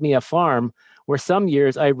rocks. I had me a farm where some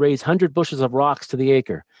years I raised 100 bushels of rocks to the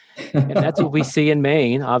acre." And that's what we see in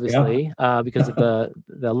Maine, obviously, because of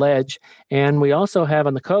the ledge. And we also have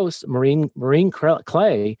on the coast marine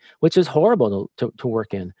clay, which is horrible to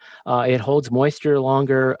work in. It holds moisture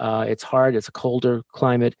longer. It's hard. It's a colder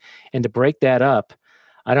climate. And to break that up,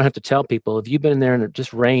 I don't have to tell people, if you've been in there and it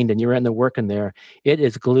just rained and you're in there working there, it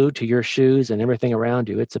is glued to your shoes and everything around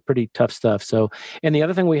you. It's a pretty tough stuff. So, and the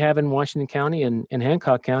other thing we have in Washington County and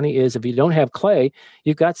Hancock County is if you don't have clay,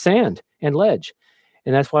 you've got sand and ledge.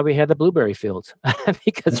 And that's why we have the blueberry fields,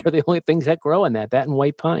 because they're the only things that grow in that and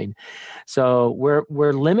white pine. So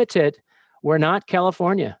we're limited We're not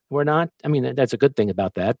California. We're not, I mean, that's a good thing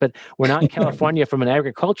about that, but we're not California from an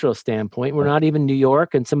agricultural standpoint. We're not even New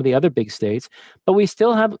York and some of the other big states, but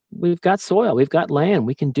we've got soil, we've got land.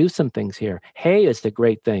 We can do some things here. Hay is the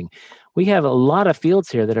great thing. We have a lot of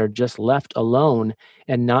fields here that are just left alone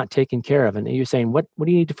and not taken care of. And you're saying, what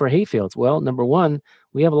do you need for hay fields? Well, number one,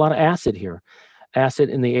 we have a lot of acid here, acid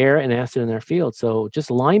in the air and acid in their field. So just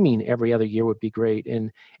liming every other year would be great,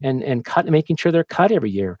 and making sure they're cut every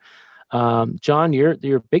year. John,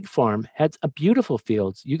 your big farm had a beautiful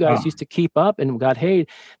fields. You guys used to keep up and got hay.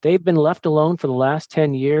 They've been left alone for the last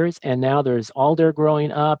 10 years, and now there's alder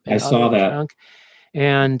growing up. I saw that. Junk.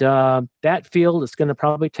 And that field is going to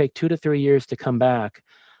probably take 2 to 3 years to come back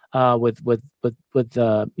with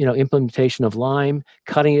implementation of lime,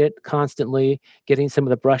 cutting it constantly, getting some of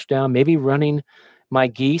the brush down, maybe running my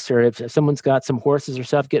geese, or if someone's got some horses or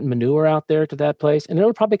stuff, getting manure out there to that place, and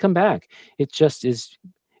it'll probably come back. It just is.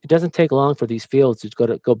 It doesn't take long for these fields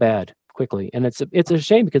to go bad quickly, and it's a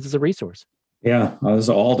shame because it's a resource. Yeah, those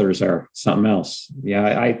alders are something else.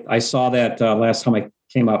 Yeah, I saw that last time I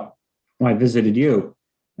came up when I visited you,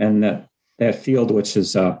 and that field, which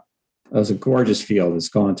is was a gorgeous field, is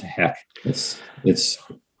gone to heck. It's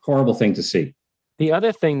a horrible thing to see. The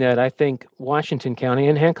other thing that I think Washington County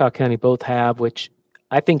and Hancock County both have, which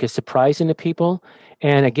I think is surprising to people,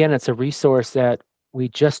 and again, it's a resource that we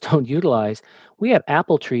just don't utilize. We have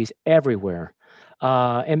apple trees everywhere.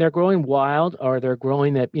 And they're growing wild, or they're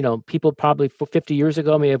growing that, people probably 50 years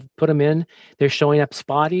ago may have put them in. They're showing up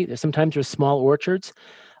spotty. Sometimes there's small orchards.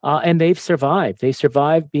 And they've survived. They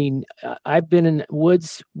survived being, I've been in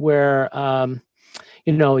woods where,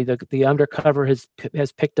 the undercover has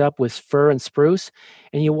picked up with fir and spruce,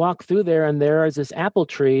 and you walk through there and there is this apple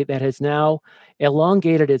tree that has now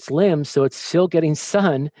elongated its limbs, so it's still getting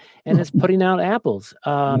sun and it's putting out apples.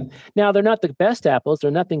 Now, they're not the best apples. They're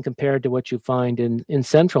nothing compared to what you find in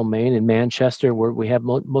central Maine, in Manchester, where we have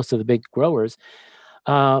most of the big growers.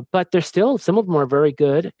 But there's still, some of them are very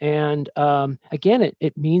good. And again,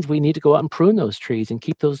 it means we need to go out and prune those trees and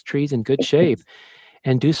keep those trees in good shape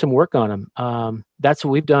and do some work on them. That's what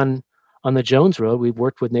we've done on the Jones Road. We've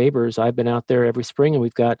worked with neighbors. I've been out there every spring, and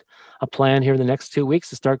we've got a plan here in the next 2 weeks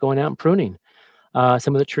to start going out and pruning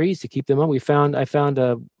some of the trees to keep them up. I found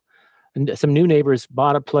some new neighbors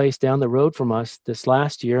bought a place down the road from us this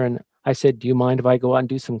last year, and I said, do you mind if I go out and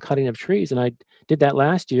do some cutting of trees? And I did that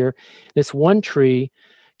last year. This one tree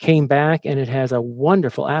came back, and it has a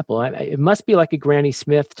wonderful apple. It must be like a Granny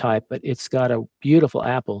Smith type, but it's got a beautiful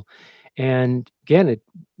apple. And again,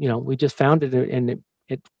 we just found it, and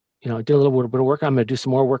it did a little bit of work. I'm going to do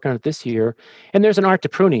some more work on it this year. And there's an art to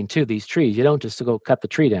pruning too, these trees. You don't just go cut the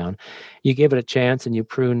tree down. You give it a chance and you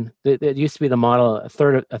prune. It used to be the model, a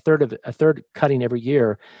third cutting every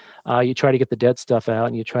year. You try to get the dead stuff out,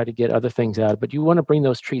 and you try to get other things out. But you want to bring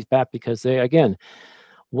those trees back, because they, again,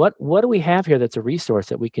 what do we have here that's a resource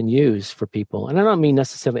that we can use for people? And I don't mean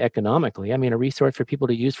necessarily economically. I mean a resource for people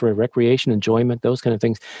to use for recreation, enjoyment, those kind of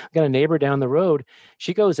things. I've got a neighbor down the road.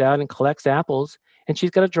 She goes out and collects apples, and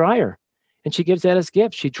she's got a dryer, and she gives that as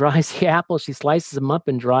gifts. She dries the apples, she slices them up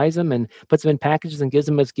and dries them and puts them in packages and gives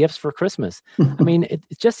them as gifts for Christmas. I mean,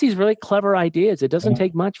 it's just these really clever ideas. It doesn't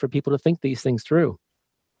take much for people to think these things through.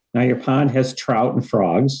 Now, your pond has trout and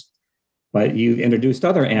frogs, but you've introduced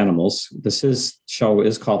other animals. This show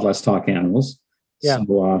is called Let's Talk Animals. Yeah.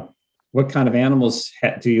 So, what kind of animals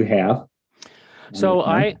do you have? So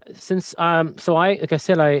like I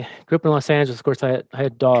said, I grew up in Los Angeles. Of course, I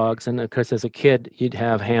had dogs, and of course, as a kid, you'd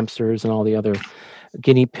have hamsters and all the other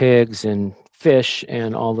guinea pigs and fish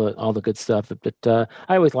and all the good stuff. But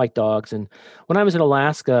I always liked dogs. And when I was in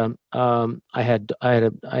Alaska, I had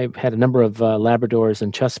a number of Labradors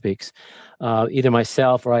and Chesapeakes. Either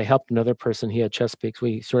myself or I helped another person. He had Chesapeakes.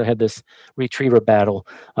 We sort of had this retriever battle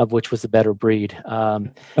of which was the better breed.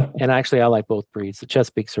 And actually, I like both breeds. The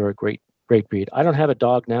Chesapeakes are a great breed. I don't have a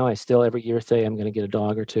dog now. I still every year say I'm going to get a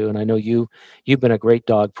dog or two. And I know you've been a great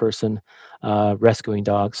dog person, rescuing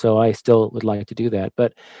dogs. So I still would like to do that.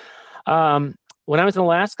 But when I was in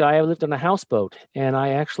Alaska, I lived on a houseboat, and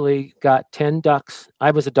I actually got 10 ducks.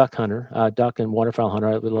 I was a duck hunter, duck and waterfowl hunter.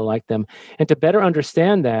 I really liked them. And to better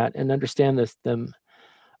understand that and understand them,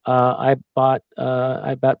 I bought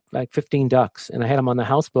like 15 ducks, and I had them on the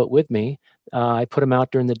houseboat with me. I put them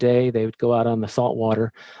out during the day. They would go out on the salt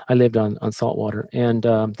water. I lived on salt water. And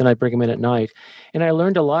then I'd bring them in at night. And I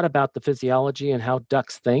learned a lot about the physiology and how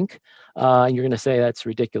ducks think. And you're going to say that's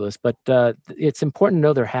ridiculous, but it's important to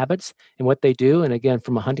know their habits and what they do. And again,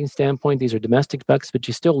 from a hunting standpoint, these are domestic ducks, but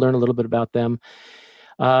you still learn a little bit about them.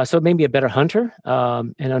 So it made me a better hunter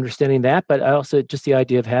and understanding that, but I also just the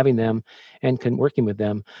idea of having them and working with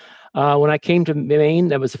them. When I came to Maine,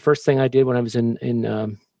 that was the first thing I did when I was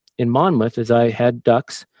in Monmouth. Is I had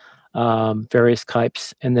ducks, various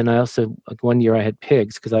types, and then I also one year I had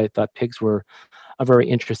pigs because I thought pigs were a very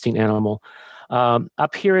interesting animal.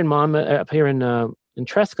 Up here in Monmouth, up here in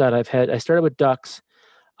Trescott, I started with ducks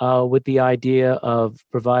with the idea of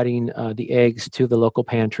providing the eggs to the local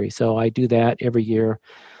pantry. So I do that every year,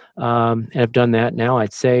 and I've done that now.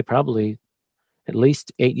 I'd say probably at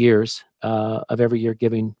least 8 years of every year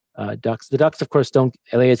giving ducks. The ducks, of course, don't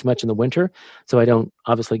lay as much in the winter, so I don't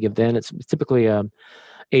obviously give then. It's typically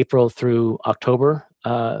April through October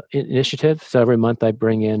initiative. So every month I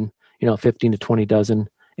bring in 15 to 20 dozen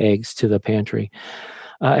eggs to the pantry.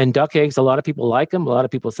 And duck eggs, a lot of people like them. A lot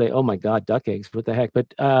of people say, "Oh my God, duck eggs! What the heck?"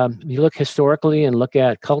 But you look historically and look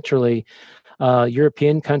at culturally,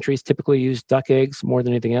 European countries typically use duck eggs more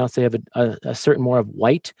than anything else. They have a certain more of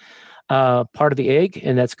white part of the egg,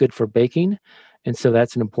 and that's good for baking. And so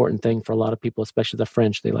that's an important thing for a lot of people, especially the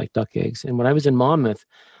French. They like duck eggs. And when I was in Monmouth,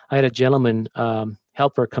 I had a gentleman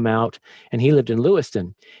helper come out, and he lived in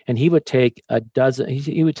Lewiston, and he would take a dozen.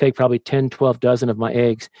 He would take probably 10, 12 dozen of my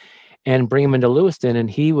eggs and bring them into Lewiston, and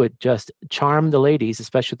he would just charm the ladies,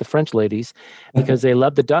 especially the French ladies, because they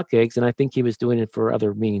love the duck eggs. And I think he was doing it for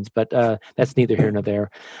other means, but that's neither here nor there.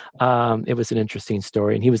 It was an interesting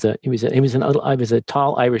story, and he was a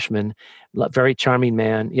tall Irishman, very charming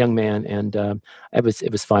young man, and it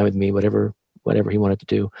was fine with me, whatever he wanted to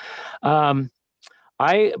do. When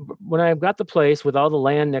I got the place with all the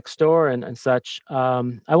land next door and such,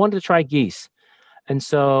 I wanted to try geese. And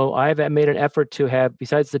so I've made an effort to have,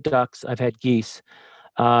 besides the ducks, I've had geese.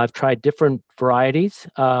 I've tried different varieties.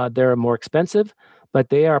 They're more expensive, but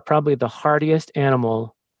they are probably the hardiest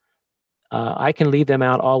animal. I can leave them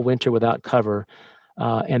out all winter without cover,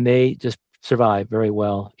 and they just survive very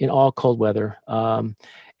well in all cold weather.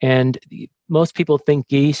 And most people think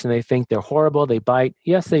geese and they think they're horrible. They bite.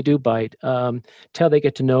 Yes, they do bite. Till they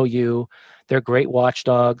get to know you. They're great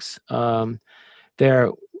watchdogs.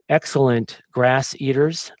 They're excellent grass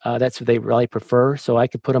eaters. That's what they really prefer. So I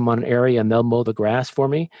could put them on an area and they'll mow the grass for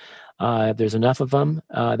me. If there's enough of them,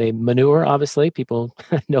 they manure, obviously. People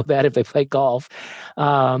know that if they play golf.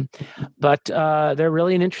 But they're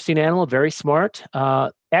really an interesting animal, very smart,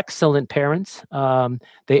 excellent parents.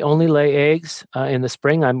 They only lay eggs in the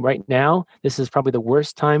spring. This is probably the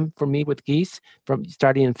worst time for me with geese from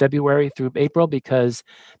starting in February through April because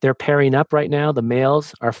they're pairing up right now. The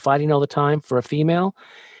males are fighting all the time for a female.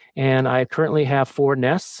 And I currently have 4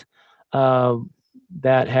 nests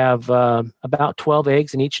that have about 12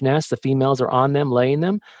 eggs in each nest. The females are on them, laying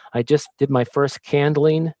them. I just did my first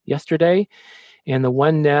candling yesterday. And the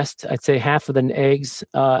one nest, I'd say half of the eggs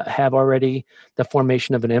have already the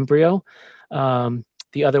formation of an embryo.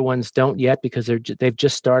 The other ones don't yet because they've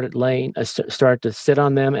just started started to sit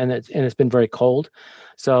on them, and it's been very cold.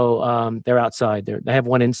 So they're outside. They have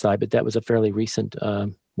one inside, but that was a fairly recent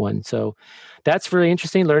one. So that's really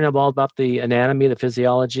interesting, learning all about the anatomy, the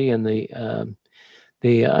physiology, and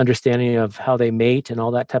the understanding of how they mate and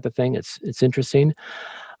all that type of thing. It's interesting.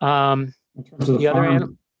 In terms of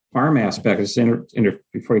the farm aspect,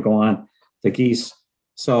 before you go on, the geese,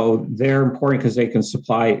 so they're important because they can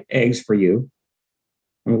supply eggs for you.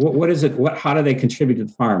 I mean, what is it? How do they contribute to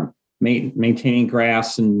the farm? Maintaining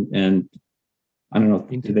grass and I don't know.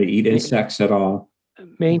 Do they eat insects at all?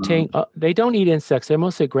 They don't eat insects. They're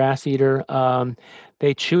mostly a grass eater.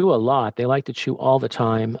 They chew a lot. They like to chew all the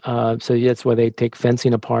time. So that's why they take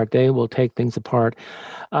fencing apart. They will take things apart.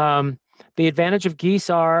 The advantage of geese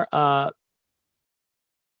are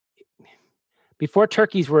before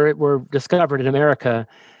turkeys were discovered in America,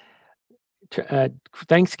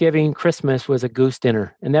 Thanksgiving, Christmas was a goose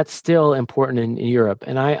dinner, and that's still important in Europe.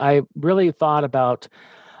 And I really thought about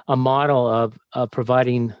a model of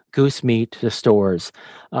providing goose meat to stores.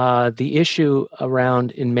 The issue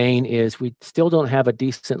around in Maine is we still don't have a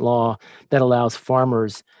decent law that allows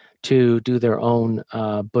farmers to do their own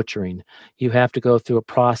butchering. You have to go through a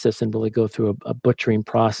process and really go through a butchering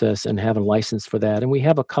process and have a license for that. And we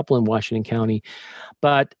have a couple in Washington County,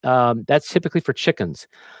 but that's typically for chickens.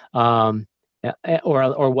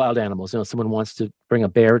 Or wild animals. Someone wants to bring a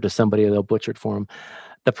bear to somebody, they'll butcher it for them.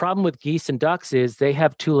 The problem with geese and ducks is they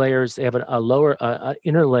have 2 layers. They have an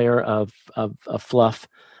inner layer of fluff,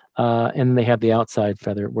 and they have the outside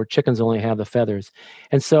feather, where chickens only have the feathers.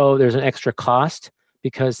 And so there's an extra cost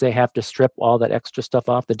because they have to strip all that extra stuff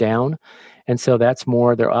off the down. And so that's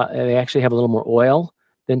more, they actually have a little more oil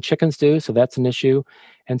than chickens do. So that's an issue.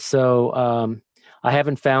 And so I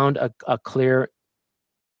haven't found a clear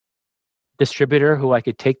distributor who I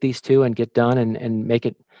could take these to and get done and make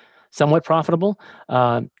it somewhat profitable.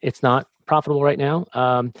 It's not profitable right now.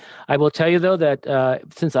 I will tell you though that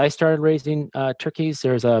since I started raising turkeys,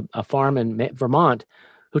 there's a farm in Vermont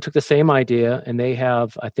who took the same idea, and they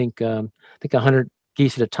have I think 100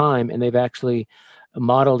 geese at a time, and they've actually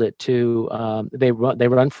modeled it to they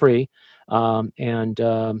run free, and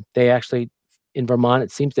they actually in Vermont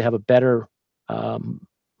it seems to have a better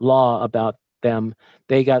law about them.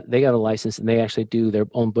 They got a license, and they actually do their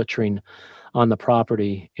own butchering on the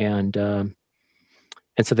property, and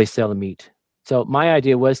so they sell the meat. So my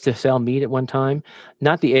idea was to sell meat at one time,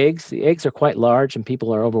 not the eggs. The eggs are quite large, and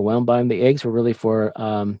people are overwhelmed by them. The eggs were really for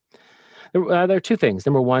there are two things.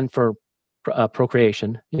 Number one, for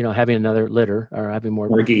procreation, having another litter or having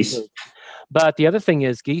more geese. But the other thing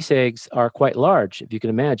is geese eggs are quite large, if you can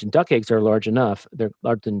imagine. Duck eggs are large enough; they're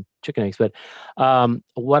larger than chicken eggs. But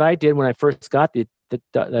what I did when I first got the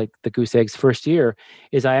goose eggs first year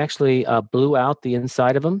is I actually blew out the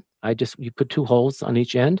inside of them. You put 2 holes on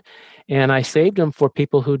each end, and I saved them for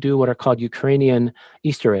people who do what are called Ukrainian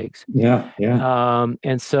Easter eggs. Yeah.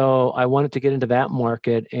 And so I wanted to get into that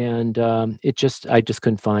market, and I just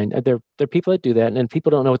couldn't find. There are people that do that, and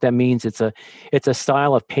people don't know what that means. It's a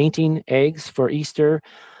style of painting eggs for Easter,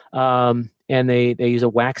 and they use a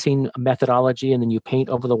waxing methodology, and then you paint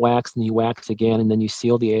over the wax, and you wax again, and then you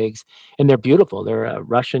seal the eggs, and they're beautiful. They're a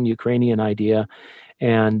Russian Ukrainian idea.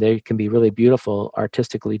 And they can be really beautiful,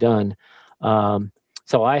 artistically done.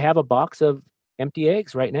 So I have a box of empty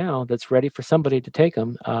eggs right now that's ready for somebody to take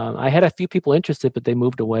them. I had a few people interested, but they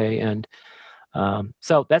moved away. And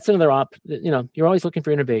so that's another you're always looking for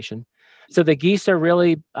innovation. So the geese are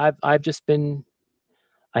really, I've just been,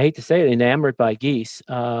 I hate to say it, enamored by geese.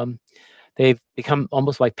 They've become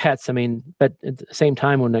almost like pets. I mean, but at the same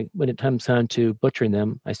time, when it comes time to butchering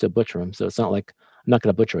them, I still butcher them. So it's not like I'm not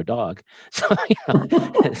going to butcher a dog. So,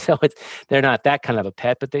 so they're not that kind of a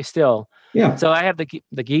pet, but they still. Yeah. So I have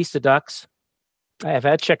the geese, the ducks. I have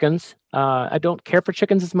had chickens. I don't care for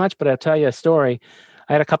chickens as much, but I'll tell you a story.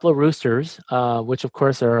 I had a couple of roosters, which of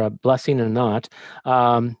course are a blessing and not,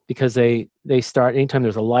 because they start anytime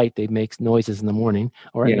there's a light, they make noises in the morning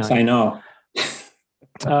or at night. Yes, I know.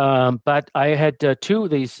 But I had 2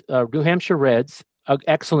 of these New Hampshire Reds.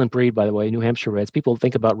 Excellent breed, by the way, New Hampshire Reds. People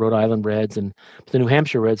think about Rhode Island Reds, and the New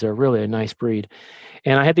Hampshire Reds are really a nice breed.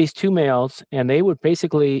 And I had these 2 males, and they would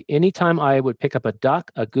basically, anytime I would pick up a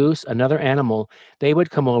duck, a goose, another animal, they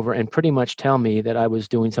would come over and pretty much tell me that I was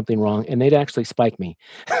doing something wrong, and they'd actually spike me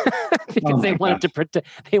because they wanted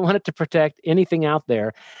to protect anything out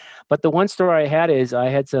there. But the one story I had is I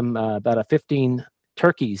had some about 15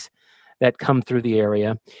 turkeys that come through the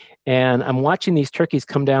area. And I'm watching these turkeys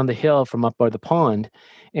come down the hill from up by the pond.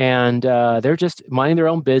 And they're just minding their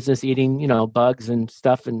own business, eating, bugs and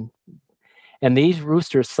stuff. And these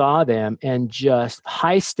roosters saw them and just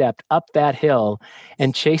high-stepped up that hill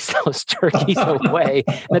and chased those turkeys away.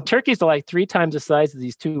 And the turkeys are like 3 times the size of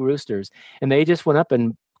these 2 roosters. And they just went up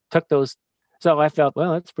and took those. So I felt,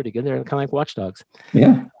 well, that's pretty good. They're kind of like watchdogs.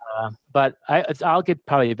 Yeah. But I'll get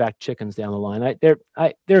probably back chickens down the line.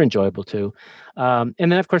 They're enjoyable too, and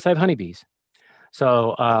then of course I have honeybees.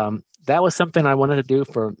 So that was something I wanted to do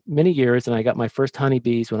for many years, and I got my first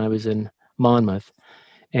honeybees when I was in Monmouth,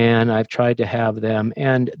 and I've tried to have them.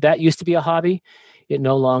 And that used to be a hobby. It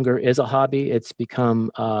no longer is a hobby. It's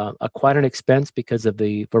become quite an expense because of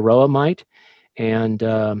the varroa mite, and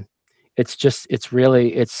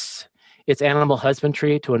it's animal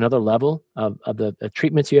husbandry to another level of the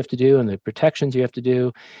treatments you have to do and the protections you have to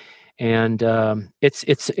do. And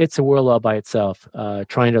it's a world all by itself,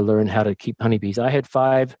 trying to learn how to keep honeybees. I had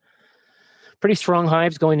 5 pretty strong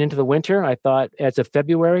hives going into the winter. I thought as of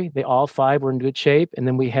February, all 5 were in good shape. And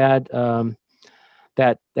then we had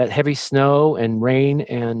that heavy snow and rain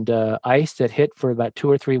and ice that hit for about 2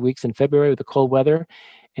 or 3 weeks in February with the cold weather.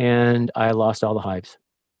 And I lost all the hives.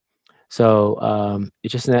 So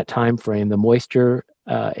it's just in that time frame, the moisture,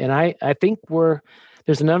 and I think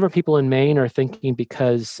there's a number of people in Maine are thinking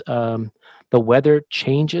because the weather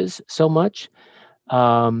changes so much.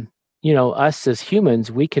 Us as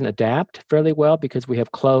humans, we can adapt fairly well because we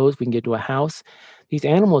have clothes, we can get to a house. These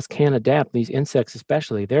animals can't adapt, these insects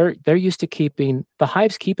especially. They're used to keeping, the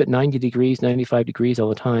hives keep at 90 degrees, 95 degrees all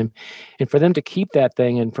the time. And for them to keep that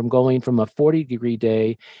thing and from going from a 40-degree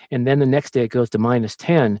day and then the next day it goes to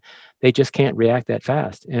 -10, they just can't react that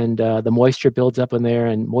fast. And the moisture builds up in there,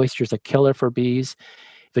 and moisture is a killer for bees.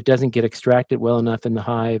 If it doesn't get extracted well enough in the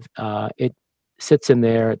hive, it sits in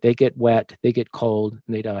there, they get wet, they get cold,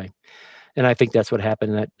 and they die. And I think that's what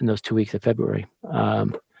happened in those 2 weeks of February.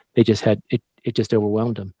 They just had it just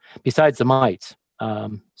overwhelmed them. Besides the mites,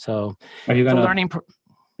 So Are you it's a gonna learning. are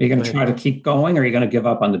you gonna try to keep going, or are you gonna give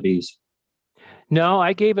up on the bees? No,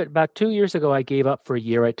 I gave it about 2 years ago. I gave up for a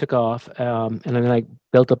year. I took off, and then I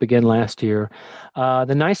built up again last year.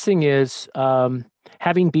 The nice thing is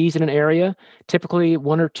having bees in an area. Typically,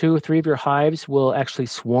 one or two or three of your hives will actually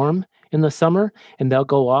swarm in the summer, and they'll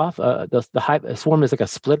go off. The hive a swarm is like a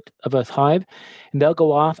split of a hive, and they'll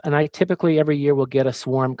go off. And I typically every year will get a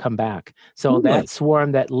swarm come back. So Really? that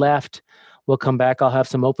swarm that left will come back. I'll have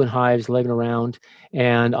some open hives living around,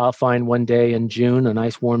 and I'll find one day in June, a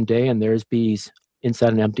nice warm day, and there's bees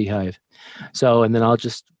inside an empty hive. So, and then I'll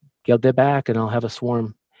just get them back and I'll have a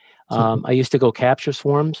swarm. So, I used to go capture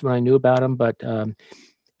swarms when I knew about them, but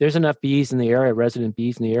there's enough bees in the area, resident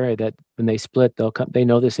bees in the area, that when they split, they'll come. They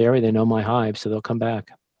know this area, they know my hive, so they'll come back.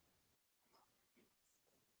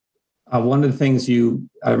 one of the things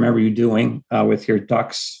I remember you doing with your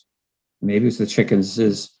ducks, maybe it's the chickens,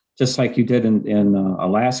 is just like you did in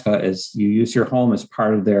Alaska, is you use your home as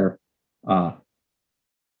part of uh,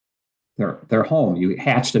 their home. You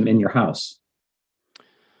hatched them in your house,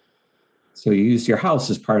 so you used your house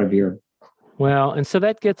as part of your. Well, and so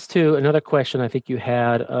that gets to another question I think you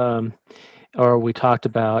had, or we talked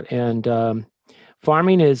about, and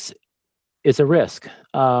farming is a risk.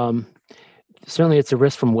 Certainly, it's a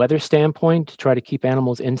risk from weather standpoint to try to keep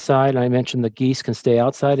animals inside. I mentioned the geese can stay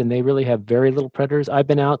outside, and they really have very little predators. I've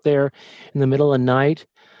been out there in the middle of the night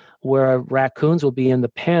where raccoons will be in the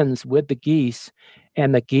pens with the geese,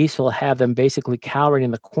 and the geese will have them basically cowering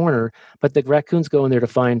in the corner, but the raccoons go in there to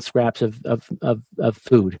find scraps of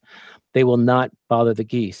food. They will not bother the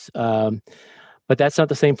geese. But that's not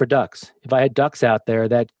the same for ducks. If I had ducks out there,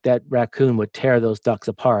 that raccoon would tear those ducks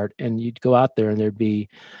apart, and you'd go out there and there'd be,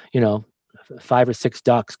 you know, 5 or 6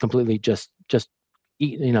 ducks completely just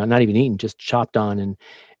eat, not even eaten, just chopped on,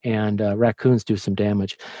 and raccoons do some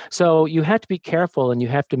damage. So you have to be careful, and you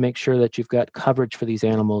have to make sure that you've got coverage for these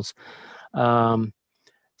animals. Um,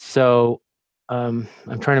 so I'm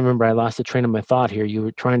trying to remember. I lost the train of my thought here. You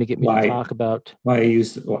were trying to get me to Why talk about.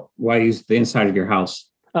 use the inside of your house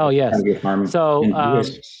Oh, as part yes. of your farming So and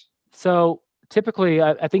risks? so typically,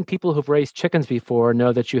 I think people who've raised chickens before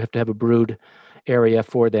know that you have to have a brood area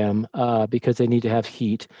for them because they need to have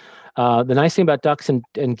heat. The nice thing about ducks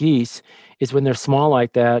and geese is when they're small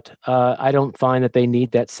like that, I don't find that they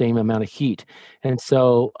need that same amount of heat. And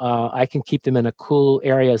so I can keep them in a cool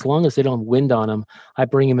area as long as they don't have wind on them. I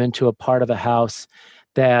bring them into a part of the house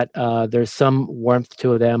that there's some warmth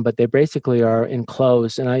to them, but they basically are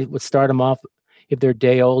enclosed. And I would start them off, if they're a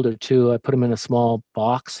day old or two, I put them in a small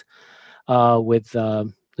box with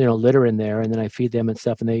litter in there, and then I feed them and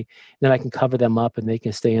stuff, and then I can cover them up and they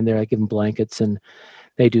can stay in there. I give them blankets, and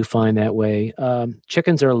they do fine that way.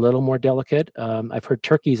 Chickens are a little more delicate. I've heard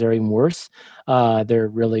turkeys are even worse. They're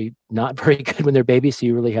really not very good when they're babies, so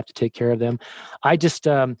you really have to take care of them. I just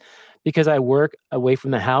because I work away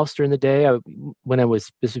from the house during the day.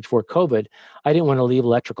 This was before COVID, I didn't want to leave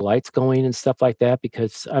electrical lights going and stuff like that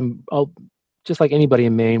because just like anybody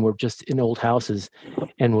in Maine, we're just in old houses,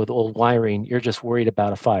 and with old wiring, you're just worried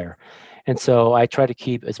about a fire. And so I try to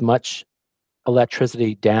keep as much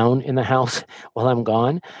electricity down in the house while I'm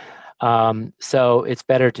gone. So it's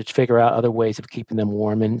better to figure out other ways of keeping them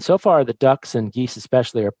warm. And so far, the ducks and geese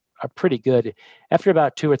especially are pretty good. After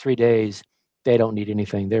about 2 or 3 days, they don't need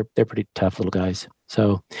anything. They're pretty tough little guys.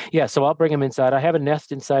 So yeah, so I'll bring them inside. I have a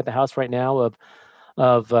nest inside the house right now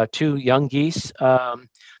of 2 young geese.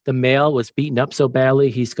 The male was beaten up so badly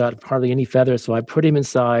he's got hardly any feathers, so I put him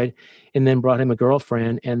inside and then brought him a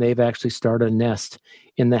girlfriend, and they've actually started a nest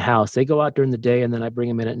in the house. They go out during the day, and then I bring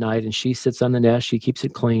them in at night, and she sits on the nest. She keeps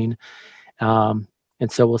it clean, and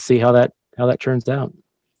so we'll see how that turns out.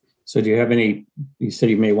 So do you have any? You said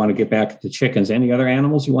you may want to get back to chickens. Any other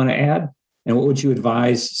animals you want to add? And what would you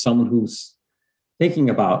advise someone who's thinking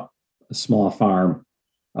about a small farm?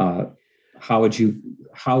 How would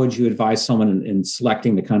you advise someone in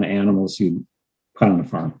selecting the kind of animals you put on a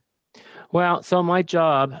farm? Well, so my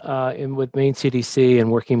job with Maine CDC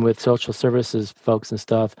and working with social services folks and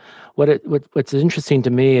stuff, what's interesting to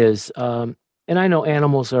me is, and I know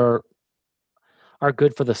animals are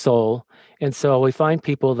good for the soul, and so we find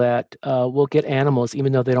people that will get animals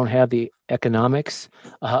even though they don't have the economics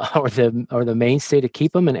or the mainstay to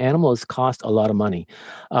keep them. And animals cost a lot of money.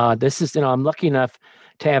 This is, I'm lucky enough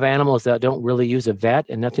to have animals that don't really use a vet,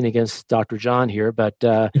 and nothing against Dr. John here, but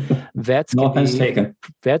vets No can offense be taken.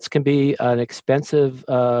 vets can be an expensive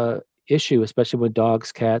issue, especially with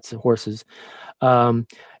dogs, cats, horses, um,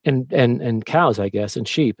 and cows, I guess, and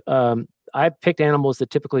sheep. I've picked animals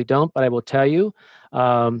that typically don't, but I will tell you,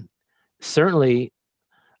 certainly,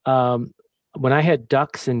 um, when I had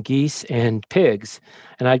ducks and geese and pigs,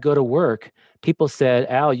 and I'd go to work, people said,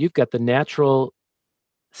 "Al, you've got the natural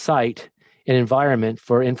site and environment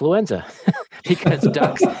for influenza," because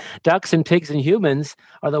ducks and pigs and humans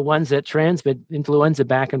are the ones that transmit influenza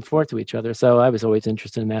back and forth to each other. So I was always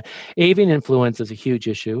interested in that. Avian influenza is a huge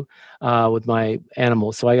issue with my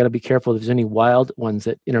animals. So I got to be careful if there's any wild ones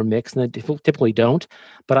that intermix, and they typically don't.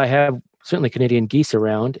 But I have certainly Canadian geese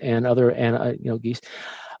around and other geese.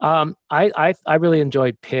 I really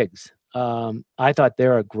enjoyed pigs. I thought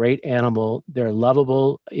they're a great animal. They're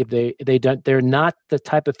lovable. If they're not the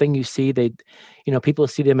type of thing you see. People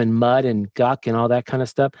see them in mud and guck and all that kind of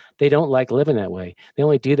stuff. They don't like living that way. They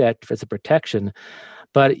only do that as a protection.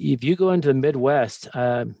 But if you go into the Midwest,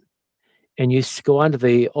 and you go onto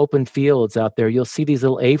the open fields out there, you'll see these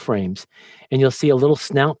little A-frames, and you'll see a little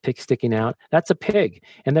snout pick sticking out. That's a pig.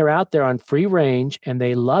 And they're out there on free range, and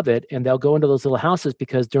they love it, and they'll go into those little houses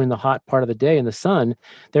because during the hot part of the day in the sun,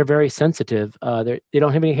 they're very sensitive. They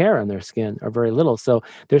don't have any hair on their skin, or very little, so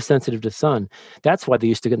they're sensitive to sun. That's why they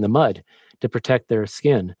used to get in the mud, to protect their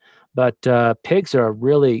skin. But pigs are a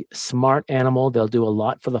really smart animal. They'll do a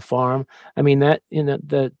lot for the farm. I mean,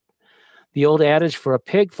 the old adage for a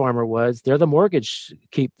pig farmer was they're the mortgage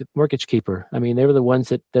keeper. I mean, they were the ones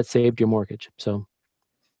that saved your mortgage. So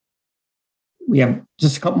we have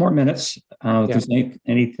just a couple more minutes. If there's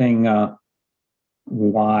anything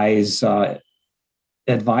wise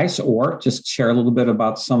advice, or just share a little bit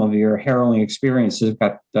about some of your harrowing experiences.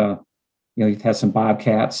 You've had some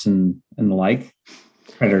bobcats and the like,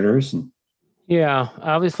 predators. Yeah,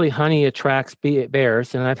 obviously honey attracts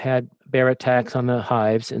bears, and I've had bear attacks on the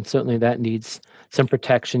hives, and certainly that needs some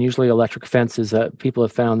protection. Usually electric fences, people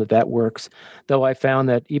have found that works. Though I found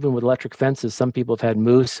that even with electric fences, some people have had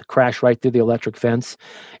moose crash right through the electric fence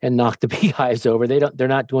and knock the beehives over. They're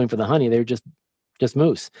not going for the honey, they're just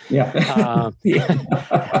moose. Yeah.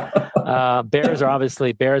 Bears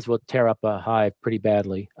will tear up a hive pretty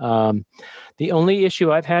badly. The only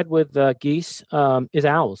issue I've had with geese is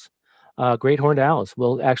owls. Great horned owls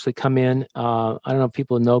will actually come in. I don't know if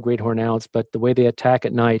people know great horned owls, but the way they attack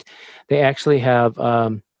at night, they actually have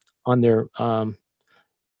like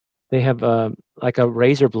a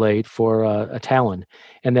razor blade for a talon,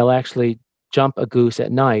 and they'll actually jump a goose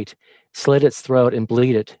at night, slit its throat, and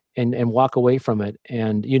bleed it, and walk away from it.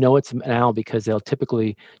 And it's an owl because they'll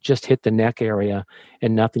typically just hit the neck area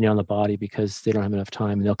and nothing on the body because they don't have enough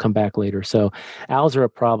time, and they'll come back later. So owls are a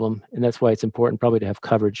problem, and that's why it's important probably to have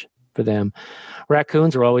coverage for them.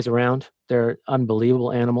 Raccoons are always around. They're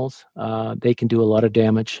unbelievable animals. They can do a lot of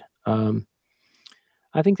damage.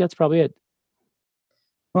 I think that's probably it.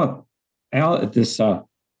 Well, Al, this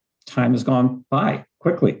time has gone by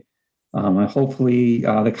quickly. Hopefully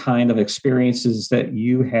the kind of experiences that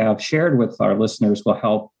you have shared with our listeners will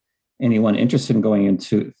help anyone interested in going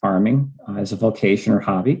into farming as a vocation or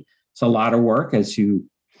hobby. It's a lot of work, as you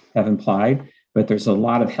have implied, but there's a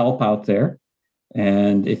lot of help out there.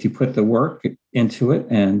 And if you put the work into it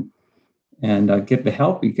and get the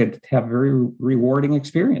help, you could have a very rewarding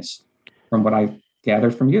experience from what I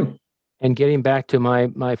gathered from you. And getting back to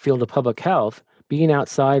my field of public health, being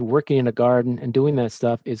outside, working in a garden and doing that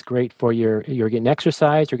stuff is great for you're getting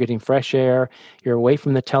exercise, you're getting fresh air, you're away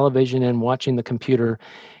from the television and watching the computer,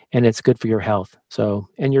 and it's good for your health. So,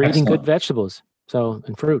 and you're eating good vegetables,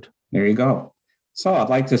 and fruit. There you go. So I'd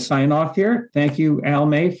like to sign off here. Thank you, Al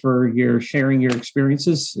May, for sharing your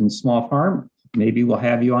experiences in small farm. Maybe we'll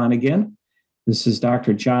have you on again. This is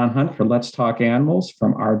Dr. John Hunt for Let's Talk Animals,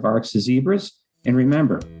 from Aardvarks to Zebras. And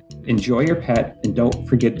remember, enjoy your pet and don't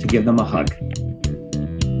forget to give them a hug.